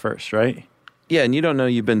back first, right? Yeah, and you don't know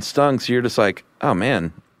you've been stung, so you're just like, oh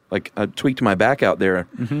man, like I tweaked my back out there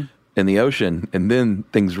in the ocean, and then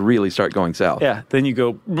things really start going south. Yeah. Then you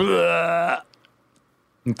go, bleh.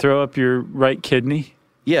 And throw up your right kidney.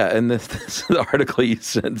 Yeah, and the article you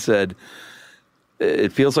sent said,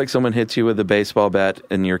 it feels like someone hits you with a baseball bat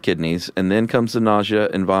in your kidneys, and then comes the nausea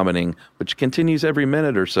and vomiting, which continues every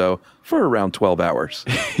minute or so for around 12 hours.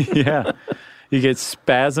 Yeah. You get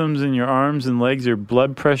spasms in your arms and legs, your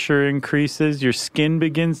blood pressure increases, your skin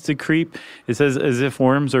begins to creep. It says as if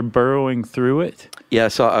worms are burrowing through it. Yeah, I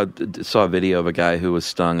saw a video of a guy who was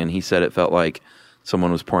stung, and he said it felt like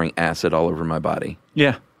someone was pouring acid all over my body.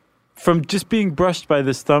 Yeah. From just being brushed by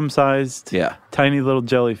this thumb-sized, tiny little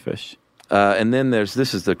jellyfish. And then this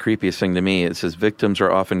is the creepiest thing to me. It says victims are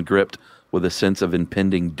often gripped with a sense of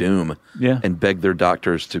impending doom and beg their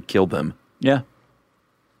doctors to kill them. Yeah.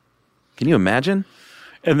 Can you imagine?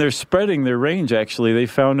 And they're spreading their range, actually. They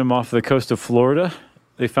found them off the coast of Florida.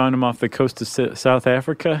 They found them off the coast of South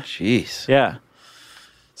Africa. Jeez. Yeah.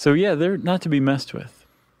 So, yeah, they're not to be messed with.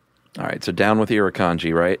 All right, so down with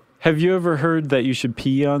irukandji, right? Have you ever heard that you should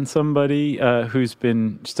pee on somebody who's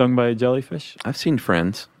been stung by a jellyfish? I've seen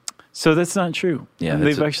friends. So that's not true. Yeah, and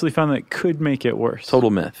they've actually found that it could make it worse.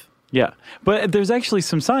 Total myth. Yeah. But there's actually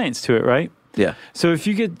some science to it, right? Yeah. So if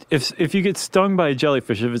you get stung by a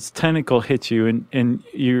jellyfish, if its tentacle hits you and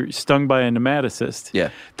you're stung by a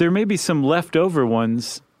nematocyst, there may be some leftover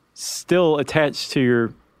ones still attached to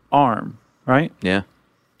your arm, right? Yeah.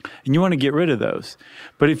 And you want to get rid of those.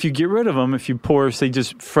 But if you get rid of them, if you pour, say,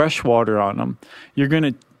 just fresh water on them, you're going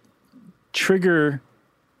to trigger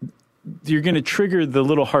the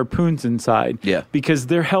little harpoons inside. Yeah. Because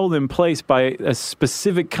they're held in place by a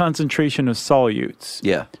specific concentration of solutes.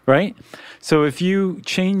 Yeah. Right? So if you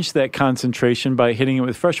change that concentration by hitting it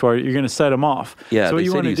with fresh water, you're going to set them off. Yeah, so what they you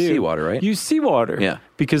said want to use do, seawater, right? Use seawater. Yeah.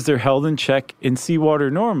 Because they're held in check in seawater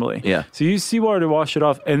normally. Yeah. So you use seawater to wash it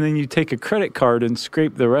off, and then you take a credit card and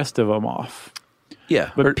scrape the rest of them off. Yeah,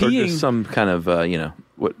 but or peeing, just some kind of,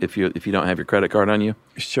 what if you don't have your credit card on you?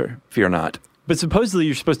 Sure. Fear not. But supposedly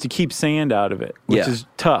you're supposed to keep sand out of it, which is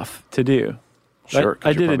tough to do. Sure,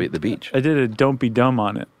 because you're probably at the beach. I did a Don't Be Dumb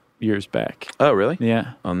on it years back. Oh, really?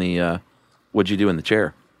 Yeah. On the, what'd you do in the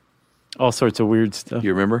chair? All sorts of weird stuff.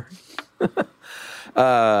 You remember?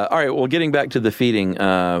 All right, well, getting back to the feeding,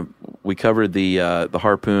 we covered the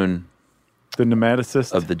harpoon. The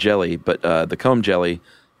nematocyst? Of the jelly, but the comb jelly,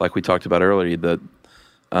 like we talked about earlier,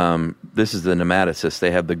 this is the nematocyst.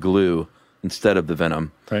 They have the glue instead of the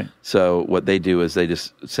venom. Right. So what they do is they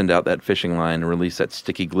just send out that fishing line and release that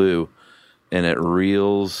sticky glue, and it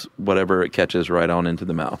reels whatever it catches right on into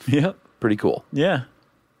the mouth. Yep. Pretty cool. Yeah.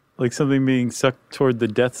 Like something being sucked toward the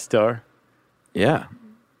Death Star. Yeah,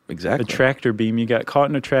 exactly. A tractor beam. You got caught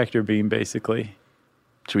in a tractor beam, basically.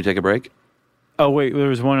 Should we take a break? Oh, wait, there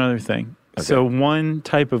was one other thing. Okay. So one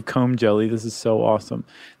type of comb jelly, this is so awesome,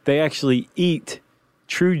 they actually eat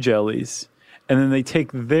true jellies, and then they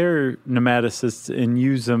take their nematocysts and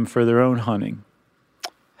use them for their own hunting.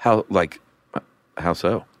 How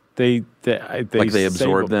so? They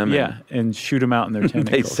absorb them? Yeah, and shoot them out in their tentacles.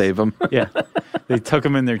 They save them? Yeah. They tuck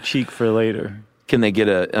them in their cheek for later. Can they get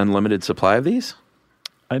an unlimited supply of these?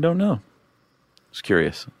 I don't know. Just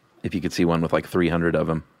curious if you could see one with like 300 of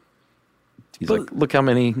them. He's like, look how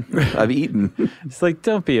many I've eaten. It's like,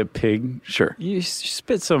 don't be a pig. Sure. You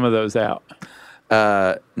spit some of those out.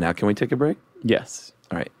 Now can we take a break? Yes.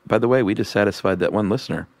 All right. By the way, we just satisfied that one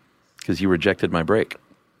listener because you rejected my break.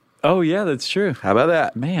 Oh, yeah, that's true. How about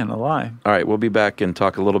that? Man alive. All right, we'll be back and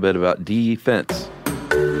talk a little bit about defense.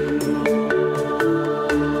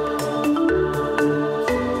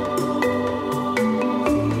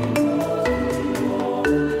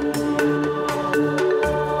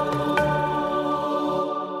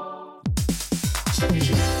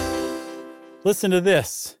 Listen to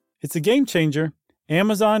this. It's a game changer.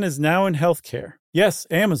 Amazon is now in healthcare. Yes,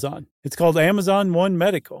 Amazon. It's called Amazon One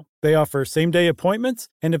Medical. They offer same-day appointments,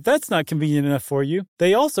 and if that's not convenient enough for you,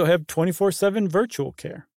 they also have 24/7 virtual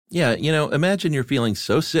care. Yeah, imagine you're feeling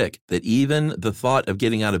so sick that even the thought of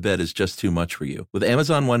getting out of bed is just too much for you. With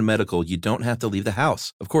Amazon One Medical, you don't have to leave the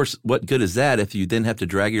house. Of course, what good is that if you then have to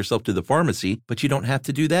drag yourself to the pharmacy, but you don't have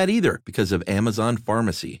to do that either because of Amazon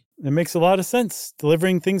Pharmacy. It makes a lot of sense.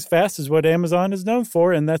 Delivering things fast is what Amazon is known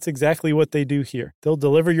for, and that's exactly what they do here. They'll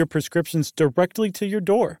deliver your prescriptions directly to your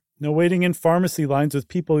door. No waiting in pharmacy lines with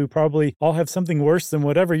people who probably all have something worse than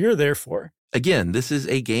whatever you're there for. Again, this is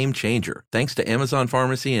a game changer. Thanks to Amazon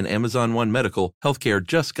Pharmacy and Amazon One Medical, healthcare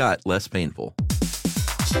just got less painful.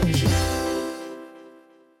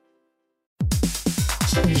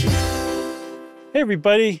 Hey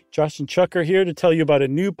everybody, Josh and Chuck are here to tell you about a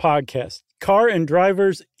new podcast, Car and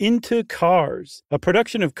Driver's Into Cars, a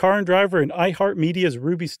production of Car and Driver and iHeartMedia's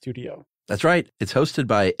Ruby Studio. That's right. It's hosted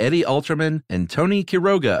by Eddie Alterman and Tony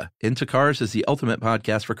Quiroga. Into Cars is the ultimate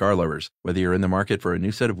podcast for car lovers. Whether you're in the market for a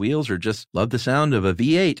new set of wheels or just love the sound of a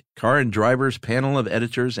V8, Car and Driver's panel of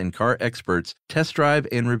editors and car experts test drive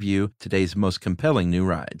and review today's most compelling new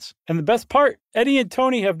rides. And the best part, Eddie and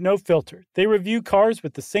Tony have no filter. They review cars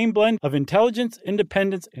with the same blend of intelligence,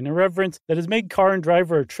 independence, and irreverence that has made Car and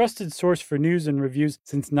Driver a trusted source for news and reviews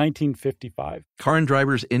since 1955. Car and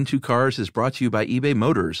Driver's Into Cars is brought to you by eBay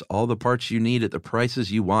Motors. All the parts you need at the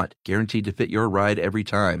prices you want, guaranteed to fit your ride every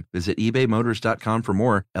time. Visit ebaymotors.com for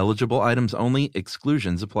more. Eligible items only.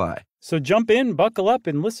 Exclusions apply. So jump in, buckle up,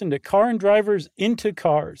 and listen to Car and Driver's Into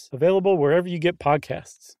Cars, available wherever you get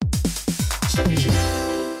podcasts.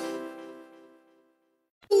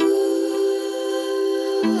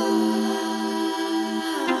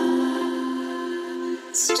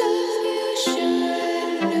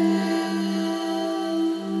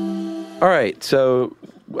 All right, so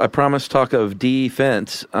I promised talk of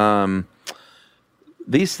defense.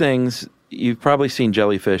 These things, you've probably seen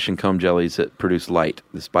jellyfish and comb jellies that produce light,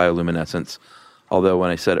 this bioluminescence. Although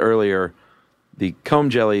when I said earlier, the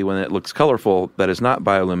comb jelly, when it looks colorful, that is not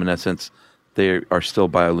bioluminescence. They are still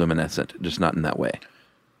bioluminescent, just not in that way.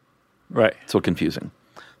 Right. So confusing.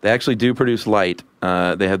 They actually do produce light.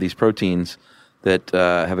 They have these proteins that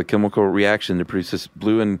have a chemical reaction to produce this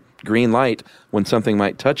blue and green light when something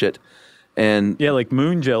might touch it. And yeah, like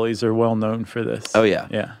moon jellies are well known for this. Oh, yeah.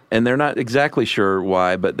 Yeah. And they're not exactly sure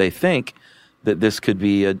why, but they think that this could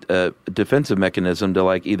be a defensive mechanism to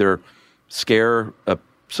like either scare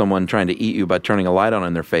someone trying to eat you by turning a light on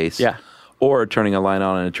in their face. Yeah. Or turning a light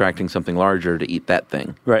on and attracting something larger to eat that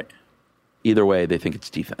thing. Right. Either way, they think it's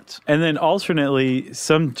defense. And then alternately,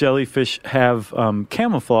 some jellyfish have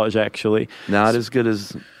camouflage, actually. Not as good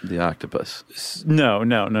as the octopus. No,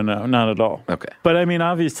 not at all. Okay. But I mean,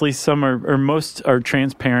 obviously, some or most are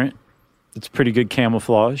transparent. It's pretty good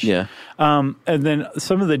camouflage. Yeah. And then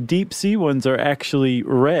some of the deep sea ones are actually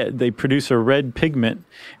red. They produce a red pigment.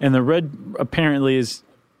 And the red apparently is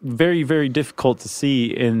very, very difficult to see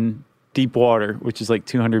in deep water, which is like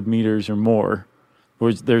 200 meters or more,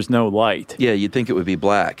 where there's no light. Yeah, you'd think it would be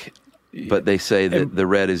black, but they say that the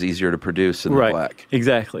red is easier to produce than the black.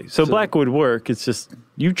 Exactly. So black would work. It's just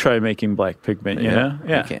you try making black pigment, you know?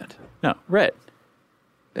 Yeah. You can't. No, red.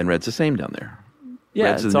 And red's the same down there. Yeah,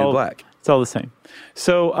 red's the new black. It's all the same.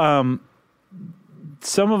 So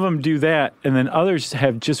some of them do that, and then others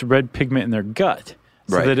have just red pigment in their gut.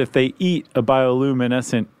 So that if they eat a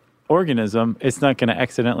bioluminescent organism, it's not going to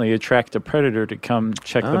accidentally attract a predator to come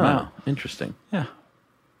check them out. Interesting. Yeah.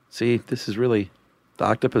 See, this is really, the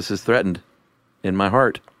octopus is threatened in my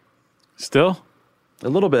heart. Still? A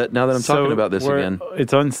little bit, now that I'm talking about this again.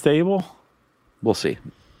 It's unstable? We'll see.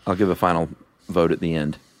 I'll give a final vote at the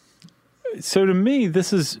end. So to me,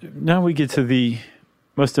 now we get to the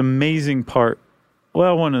most amazing part.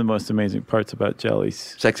 Well, one of the most amazing parts about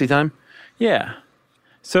jellies. Sexy time? Yeah.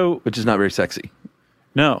 So, which is not very sexy.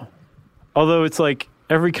 No. Although it's like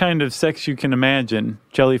every kind of sex you can imagine,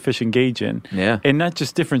 jellyfish engage in. Yeah. And not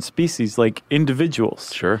just different species, like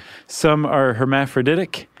individuals. Sure. Some are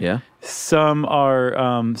hermaphroditic. Yeah. Some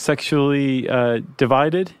are sexually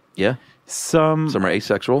divided. Yeah. Some are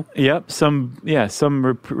asexual. Yep. Some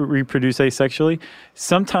reproduce asexually.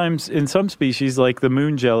 Sometimes in some species, like the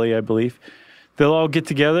moon jelly, I believe, they'll all get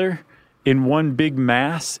together in one big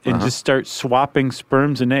mass and just start swapping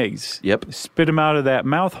sperms and eggs. Yep. Spit them out of that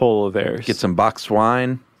mouth hole of theirs. Get some boxed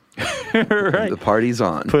wine. Right. The party's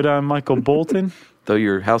on. Put on Michael Bolton. Throw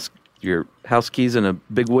your house keys in a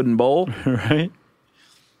big wooden bowl. Right.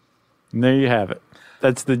 And there you have it.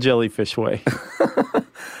 That's the jellyfish way.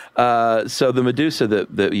 So the Medusa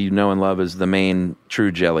that you know and love is the main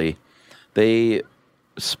true jelly. They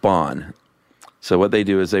spawn. So what they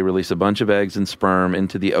do is they release a bunch of eggs and sperm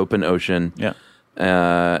into the open ocean. Yeah.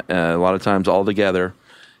 A lot of times all together,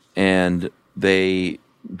 and they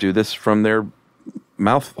do this from their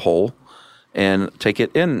mouth hole and take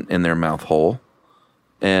it in their mouth hole,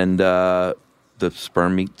 and the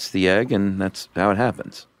sperm meets the egg, and that's how it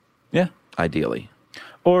happens. Yeah. Ideally.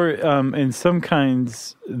 Or in some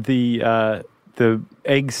kinds, the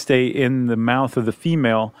eggs stay in the mouth of the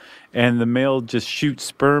female, and the male just shoots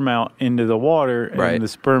sperm out into the water, and the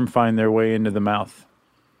sperm find their way into the mouth.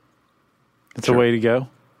 That's a way to go.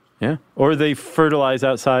 Yeah. Or they fertilize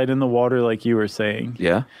outside in the water, like you were saying.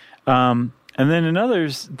 Yeah. And then in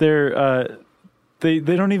others, they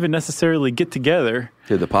don't even necessarily get together.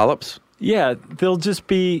 To the polyps? Yeah, they'll just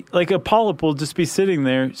be, like a polyp will just be sitting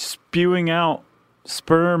there spewing out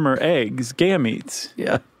sperm or eggs, gametes.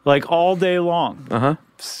 Yeah. Like all day long.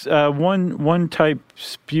 one type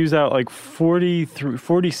spews out like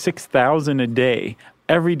 46,000 a day,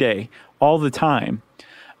 every day, all the time.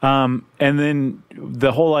 And then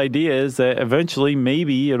the whole idea is that eventually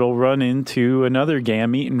maybe it'll run into another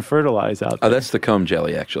gamete and fertilize out there. Oh, that's the comb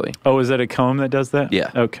jelly, actually. Oh, is that a comb that does that?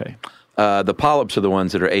 Yeah. Okay. The polyps are the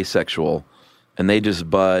ones that are asexual, and they just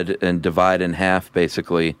bud and divide in half,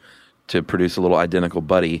 basically, to produce a little identical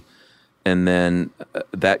buddy. And then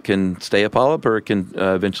that can stay a polyp, or it can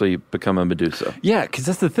eventually become a medusa. Yeah, because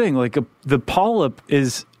that's the thing. Like the polyp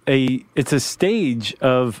it's a stage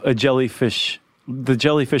of a jellyfish, the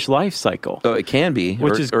jellyfish life cycle. Oh, it can be,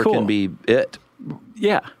 which is cool. Or it can be it.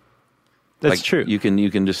 Yeah, that's like, true. You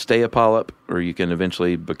can just stay a polyp, or you can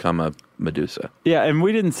eventually become a medusa. Yeah, and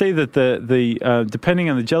we didn't say that the depending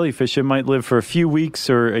on the jellyfish, it might live for a few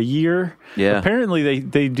weeks or a year. Yeah. Apparently,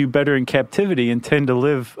 they do better in captivity and tend to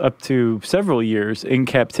live up to several years in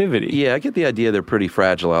captivity. Yeah, I get the idea they're pretty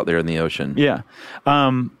fragile out there in the ocean. Yeah,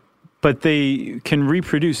 but they can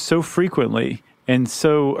reproduce so frequently and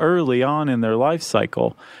so early on in their life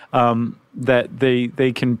cycle that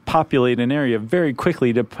they can populate an area very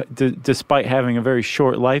quickly despite having a very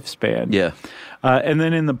short lifespan. Yeah. And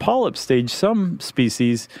then in the polyp stage, some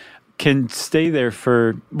species can stay there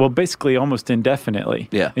for, well, basically almost indefinitely.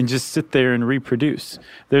 Yeah. And just sit there and reproduce.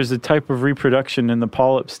 There's a type of reproduction in the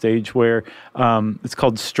polyp stage where it's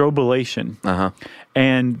called strobilation. Uh-huh.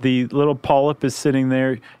 And the little polyp is sitting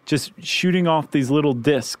there just shooting off these little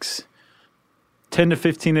discs, 10 to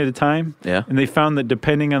 15 at a time. Yeah. And they found that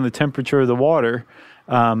depending on the temperature of the water,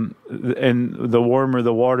 and the warmer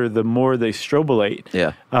the water, the more they strobilate.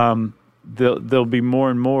 Yeah. There'll be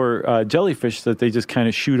more and more jellyfish that they just kind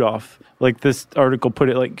of shoot off. Like this article put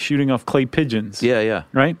it, like shooting off clay pigeons. Yeah, yeah.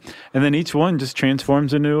 Right? And then each one just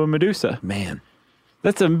transforms into a medusa. Man.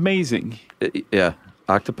 That's amazing. Yeah.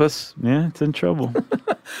 Octopus? Yeah, it's in trouble.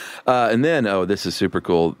 And then, this is super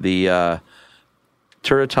cool. The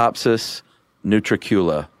Turritopsis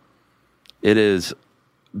nutricula. It is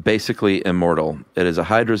basically immortal. It is a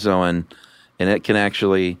hydrozoan, and it can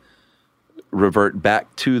actually revert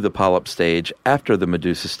back to the polyp stage after the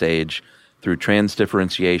medusa stage through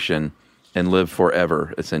transdifferentiation and live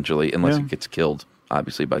forever, essentially, unless it gets killed,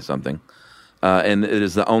 obviously, by something. And it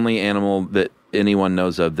is the only animal that anyone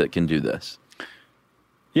knows of that can do this.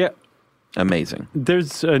 Yeah. Amazing.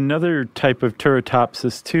 There's another type of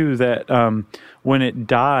Turritopsis, too, that when it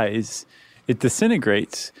dies, it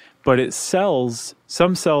disintegrates, but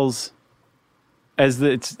some cells, as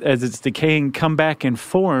it's decaying, come back and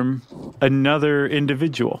form another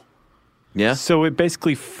individual. Yeah. So it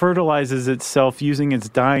basically fertilizes itself using its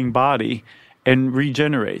dying body and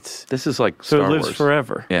regenerates. This is like Star Wars. So it lives Wars.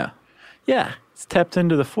 forever. Yeah. Yeah. It's tapped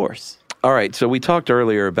into the Force. All right. So we talked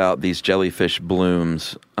earlier about these jellyfish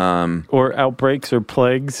blooms. Or outbreaks or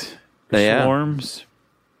plagues. Or swarms.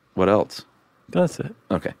 What else? That's it.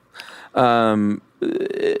 Okay.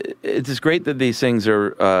 It's great that these things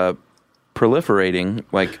are proliferating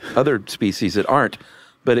like other species that aren't,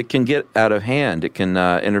 but it can get out of hand. It can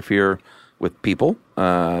interfere with people.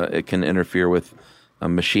 It can interfere with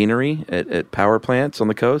machinery at power plants on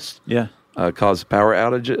the coast. Yeah. Cause power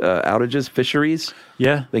outages, fisheries.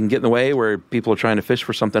 Yeah. They can get in the way where people are trying to fish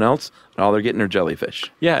for something else, and all they're getting are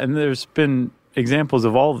jellyfish. Yeah, and there's been examples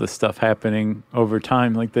of all of this stuff happening over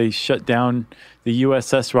time. Like they shut down the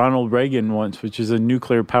USS Ronald Reagan once, which is a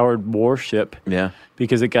nuclear-powered warship. Yeah.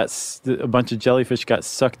 Because a bunch of jellyfish got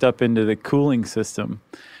sucked up into the cooling system.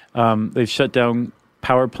 They've shut down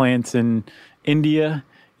power plants in India,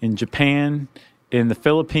 in Japan, in the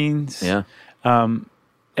Philippines. Yeah.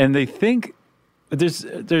 And they think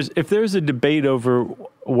if there's a debate over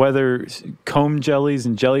whether comb jellies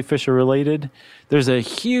and jellyfish are related, there's a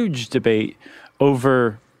huge debate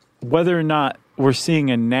over whether or not we're seeing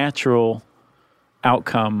a natural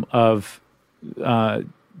outcome of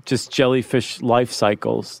just jellyfish life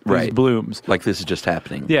cycles, these blooms. Like this is just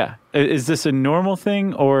happening. Yeah. Is this a normal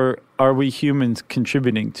thing, or are we humans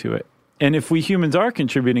contributing to it? And if we humans are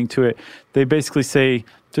contributing to it, they basically say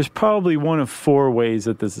there's probably one of 4 ways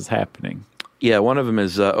that this is happening. Yeah, one of them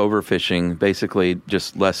is overfishing, basically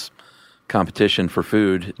just less competition for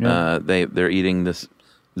food. Yeah. They're eating this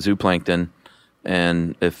zooplankton,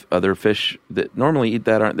 and if other fish that normally eat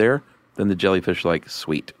that aren't there, then the jellyfish like,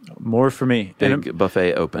 sweet. More for me. Big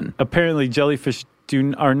buffet open. Apparently jellyfish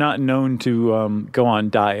are not known to go on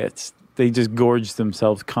diets. They just gorge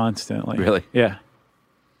themselves constantly. Really? Yeah.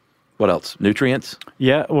 What else? Nutrients?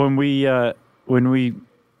 Yeah, when we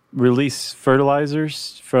release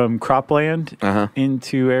fertilizers from cropland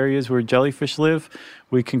into areas where jellyfish live,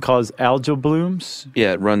 we can cause algal blooms.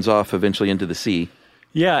 Yeah, it runs off eventually into the sea.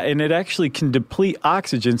 Yeah, and it actually can deplete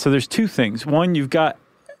oxygen. So there's two things. One, you've got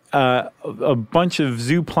a bunch of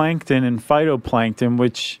zooplankton and phytoplankton,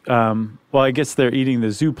 which, I guess they're eating the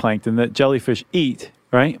zooplankton that jellyfish eat,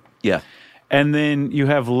 right? Yeah. And then you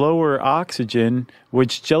have lower oxygen,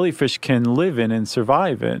 which jellyfish can live in and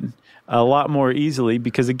survive in a lot more easily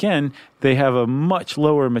because, again, they have a much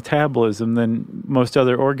lower metabolism than most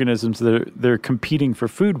other organisms that they're competing for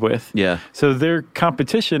food with. Yeah. So their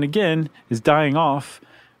competition, again, is dying off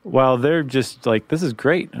while they're just like, this is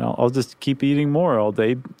great. I'll just keep eating more all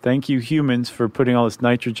day. Thank you, humans, for putting all this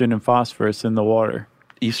nitrogen and phosphorus in the water.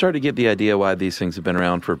 You start to get the idea why these things have been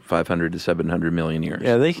around for 500 to 700 million years.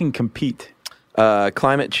 Yeah, they can compete.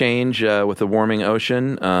 Climate change with a warming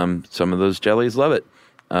ocean, some of those jellies love it.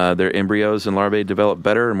 Their embryos and larvae develop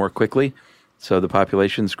better and more quickly, so the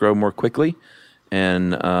populations grow more quickly,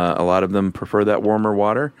 and a lot of them prefer that warmer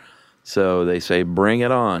water, so they say, bring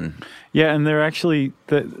it on. Yeah, and they're actually,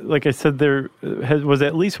 like I said, there was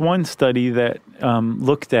at least one study that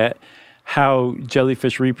looked at how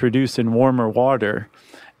jellyfish reproduce in warmer water,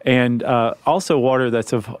 and also water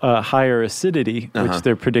that's of higher acidity, which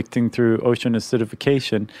they're predicting through ocean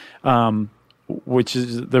acidification, which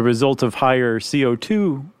is the result of higher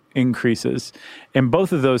CO2 increases. And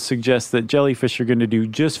both of those suggest that jellyfish are going to do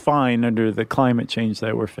just fine under the climate change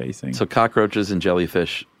that we're facing. So cockroaches and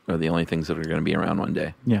jellyfish are the only things that are going to be around one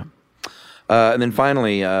day. Yeah. And then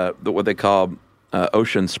finally, what they call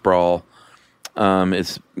ocean sprawl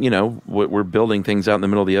is, we're building things out in the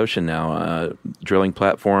middle of the ocean now, drilling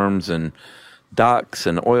platforms and docks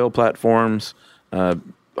and oil platforms,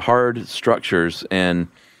 hard structures, and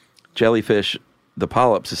jellyfish, the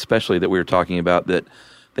polyps especially that we were talking about, that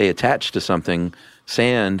they attach to something.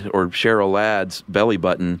 Sand or Cheryl Ladd's belly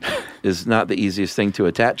button is not the easiest thing to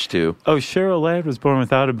attach to. Oh, Cheryl Ladd was born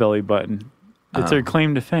without a belly button. It's her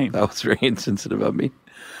claim to fame. That was very insensitive of me.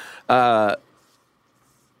 You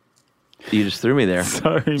just threw me there.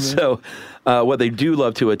 Sorry, man. So what they do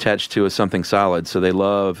love to attach to is something solid. So they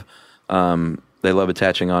love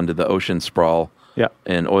attaching onto the ocean sprawl. Yeah.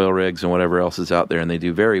 And oil rigs and whatever else is out there, and they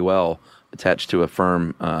do very well attached to a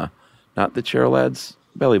firm. Not that Cheryl Ladd's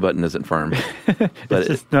belly button isn't firm, but it's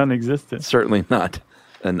just non-existent. Certainly not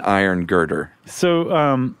an iron girder.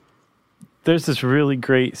 So there's this really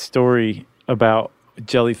great story about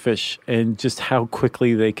jellyfish and just how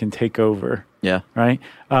quickly they can take over. Yeah. Right?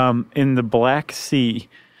 In the Black Sea,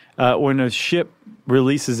 when a ship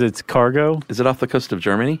releases its cargo. Is it off the coast of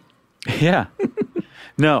Germany? Yeah.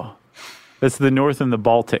 No. That's the North and the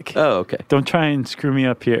Baltic. Oh, okay. Don't try and screw me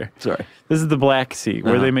up here. Sorry. This is the Black Sea,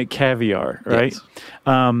 where they make caviar, right? Yes.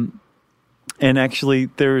 And actually,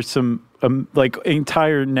 there's some,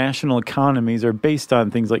 entire national economies are based on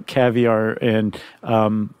things like caviar and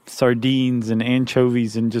sardines and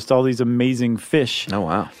anchovies and just all these amazing fish. Oh,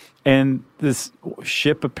 wow. And this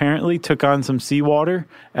ship apparently took on some seawater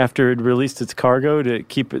after it released its cargo to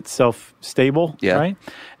keep itself stable, right?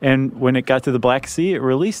 And when it got to the Black Sea, it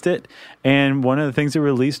released it. And one of the things it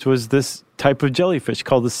released was this type of jellyfish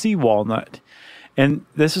called the sea walnut. And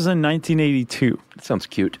this was in 1982. That sounds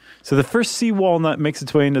cute. So the first sea walnut makes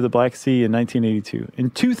its way into the Black Sea in 1982.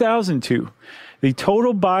 In 2002, the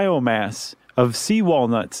total biomass of sea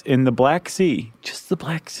walnuts in the Black Sea, just the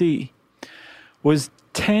Black Sea, was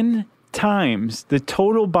 10 times the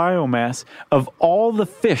total biomass of all the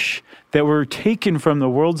fish that were taken from the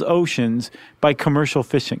world's oceans by commercial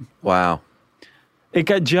fishing. Wow. It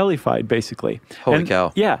got jellified, basically. Holy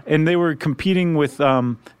cow. Yeah, and they were competing with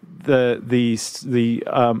the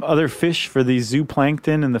other fish for the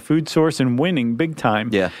zooplankton and the food source and winning big time.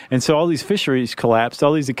 Yeah. And so all these fisheries collapsed,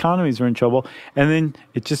 all these economies were in trouble, and then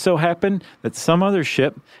it just so happened that some other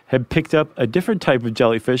ship had picked up a different type of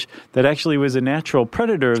jellyfish that actually was a natural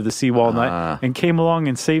predator of the sea walnut and came along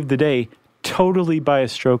and saved the day totally by a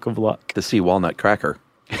stroke of luck. The sea walnut cracker.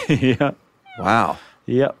 Yeah. Wow.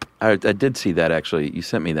 Yep. I did see that, actually. You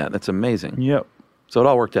sent me that. That's amazing. Yep. So it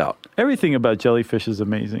all worked out. Everything about jellyfish is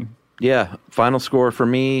amazing. Yeah. Final score for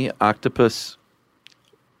me, octopus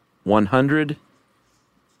 100,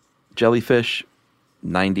 jellyfish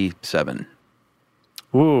 97.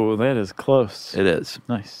 Ooh, that is close. It is.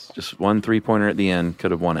 Nice. Just one three-pointer at the end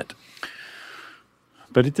could have won it.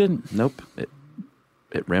 But it didn't. Nope.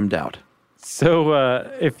 It rimmed out. So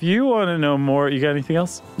if you want to know more, you got anything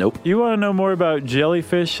else? Nope. You want to know more about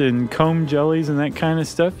jellyfish and comb jellies and that kind of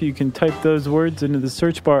stuff, you can type those words into the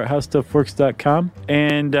search bar at howstuffworks.com.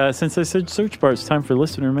 And since I said search bar, it's time for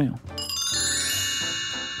listener mail.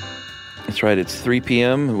 That's right. It's 3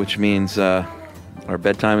 p.m., which means our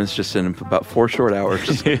bedtime is just in about 4 short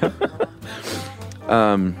hours. Yeah.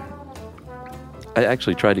 I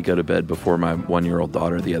actually tried to go to bed before my 1-year-old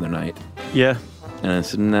daughter the other night. Yeah. And I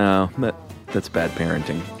said, no, that's bad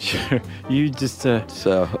parenting. Sure. You just,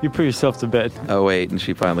 you put yourself to bed. Oh, wait. And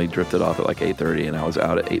she finally drifted off at like 8:30, and I was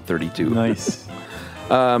out at 8:32. Nice.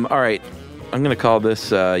 All right. I'm going to call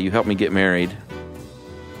this You Helped Me Get Married.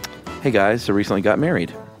 Hey, guys. I recently got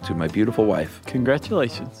married to my beautiful wife.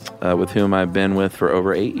 Congratulations. With whom I've been with for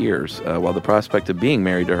over 8 years. While the prospect of being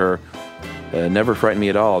married to her never frightened me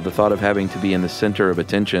at all, the thought of having to be in the center of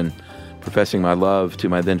attention, professing my love to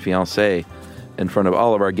my then fiancé in front of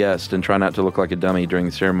all of our guests and try not to look like a dummy during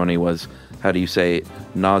the ceremony was, how do you say,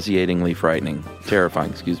 nauseatingly frightening. Terrifying,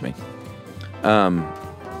 excuse me.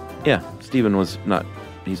 Yeah, Stephen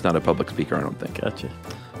he's not a public speaker, I don't think. Gotcha.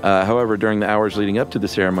 However, during the hours leading up to the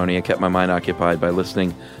ceremony, I kept my mind occupied by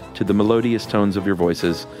listening to the melodious tones of your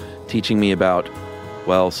voices, teaching me about,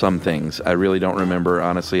 well, some things. I really don't remember.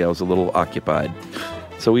 Honestly, I was a little occupied.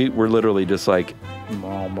 So we were literally just like,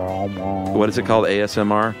 what is it called?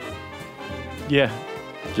 ASMR? Yeah.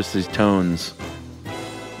 Just these tones.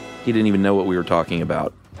 He didn't even know what we were talking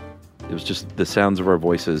about. It was just the sounds of our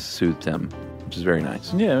voices soothed him, which is very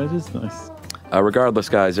nice. Yeah, it is nice. Regardless,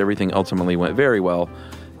 guys, everything ultimately went very well,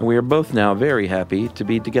 and we are both now very happy to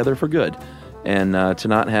be together for good and to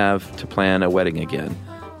not have to plan a wedding again.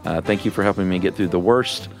 Thank you for helping me get through the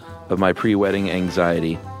worst of my pre-wedding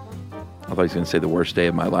anxiety. I thought he was going to say the worst day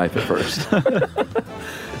of my life at first.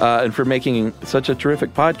 And for making such a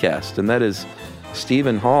terrific podcast, and that is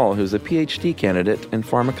Stephen Hall, who's a PhD candidate in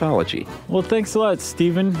pharmacology. Well, thanks a lot,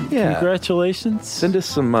 Stephen. Yeah. Congratulations. Send us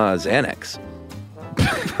some Xanax.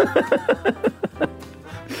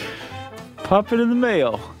 Pop it in the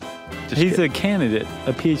mail. He's kidding. a candidate,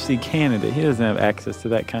 a PhD candidate. He doesn't have access to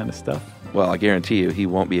that kind of stuff. Well, I guarantee you he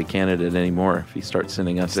won't be a candidate anymore if he starts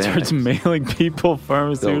sending us Xanax. Starts mailing people They'll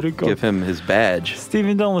pharmaceuticals. give him his badge.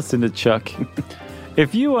 Stephen, don't listen to Chuck.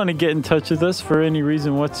 If you want to get in touch with us for any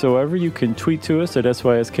reason whatsoever, you can tweet to us at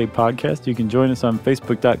SYSK Podcast. You can join us on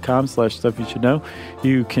Facebook.com/StuffYouShouldKnow.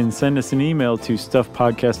 You can send us an email to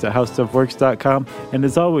StuffPodcast@HowStuffWorks.com. And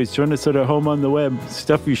as always, join us at our home on the web,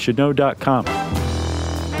 StuffYouShouldKnow.com.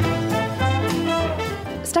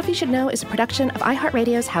 Stuff You Should Know is a production of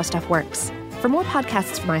iHeartRadio's How Stuff Works. For more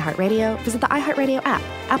podcasts from iHeartRadio, visit the iHeartRadio app,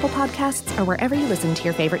 Apple Podcasts, or wherever you listen to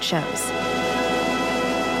your favorite shows.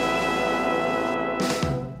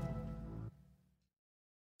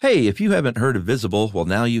 Hey, if you haven't heard of Visible, well,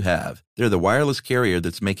 now you have. They're the wireless carrier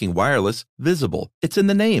that's making wireless visible. It's in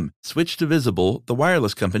the name. Switch to Visible, the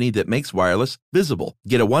wireless company that makes wireless visible.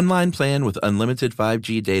 Get a one-line plan with unlimited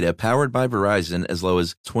 5G data powered by Verizon as low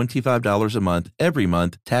as $25 a month, every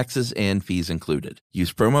month, taxes and fees included.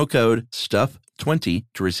 Use promo code STUFF20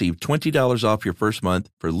 to receive $20 off your first month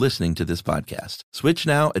for listening to this podcast. Switch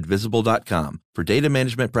now at Visible.com. For data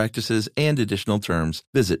management practices and additional terms,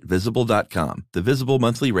 visit Visible.com. The Visible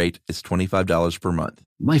monthly rate is $25 per month.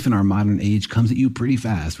 Life in our modern age comes at you pretty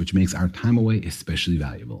fast, which makes our time away especially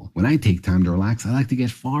valuable. When I take time to relax, I like to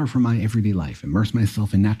get far from my everyday life, immerse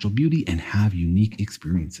myself in natural beauty, and have unique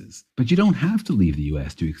experiences. But you don't have to leave the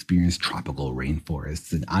U.S. to experience tropical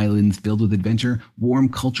rainforests and islands filled with adventure, warm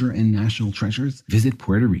culture, and national treasures. Visit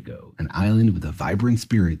Puerto Rico, an island with a vibrant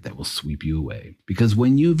spirit that will sweep you away. Because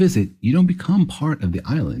when you visit, you don't become part of the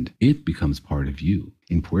island, it becomes part of you.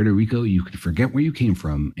 In Puerto Rico, you can forget where you came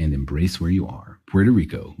from and embrace where you are. Puerto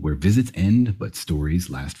Rico, where visits end, but stories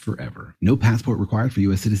last forever. No passport required for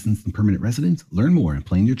U.S. citizens and permanent residents. Learn more and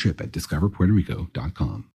plan your trip at discoverpuertorico.com.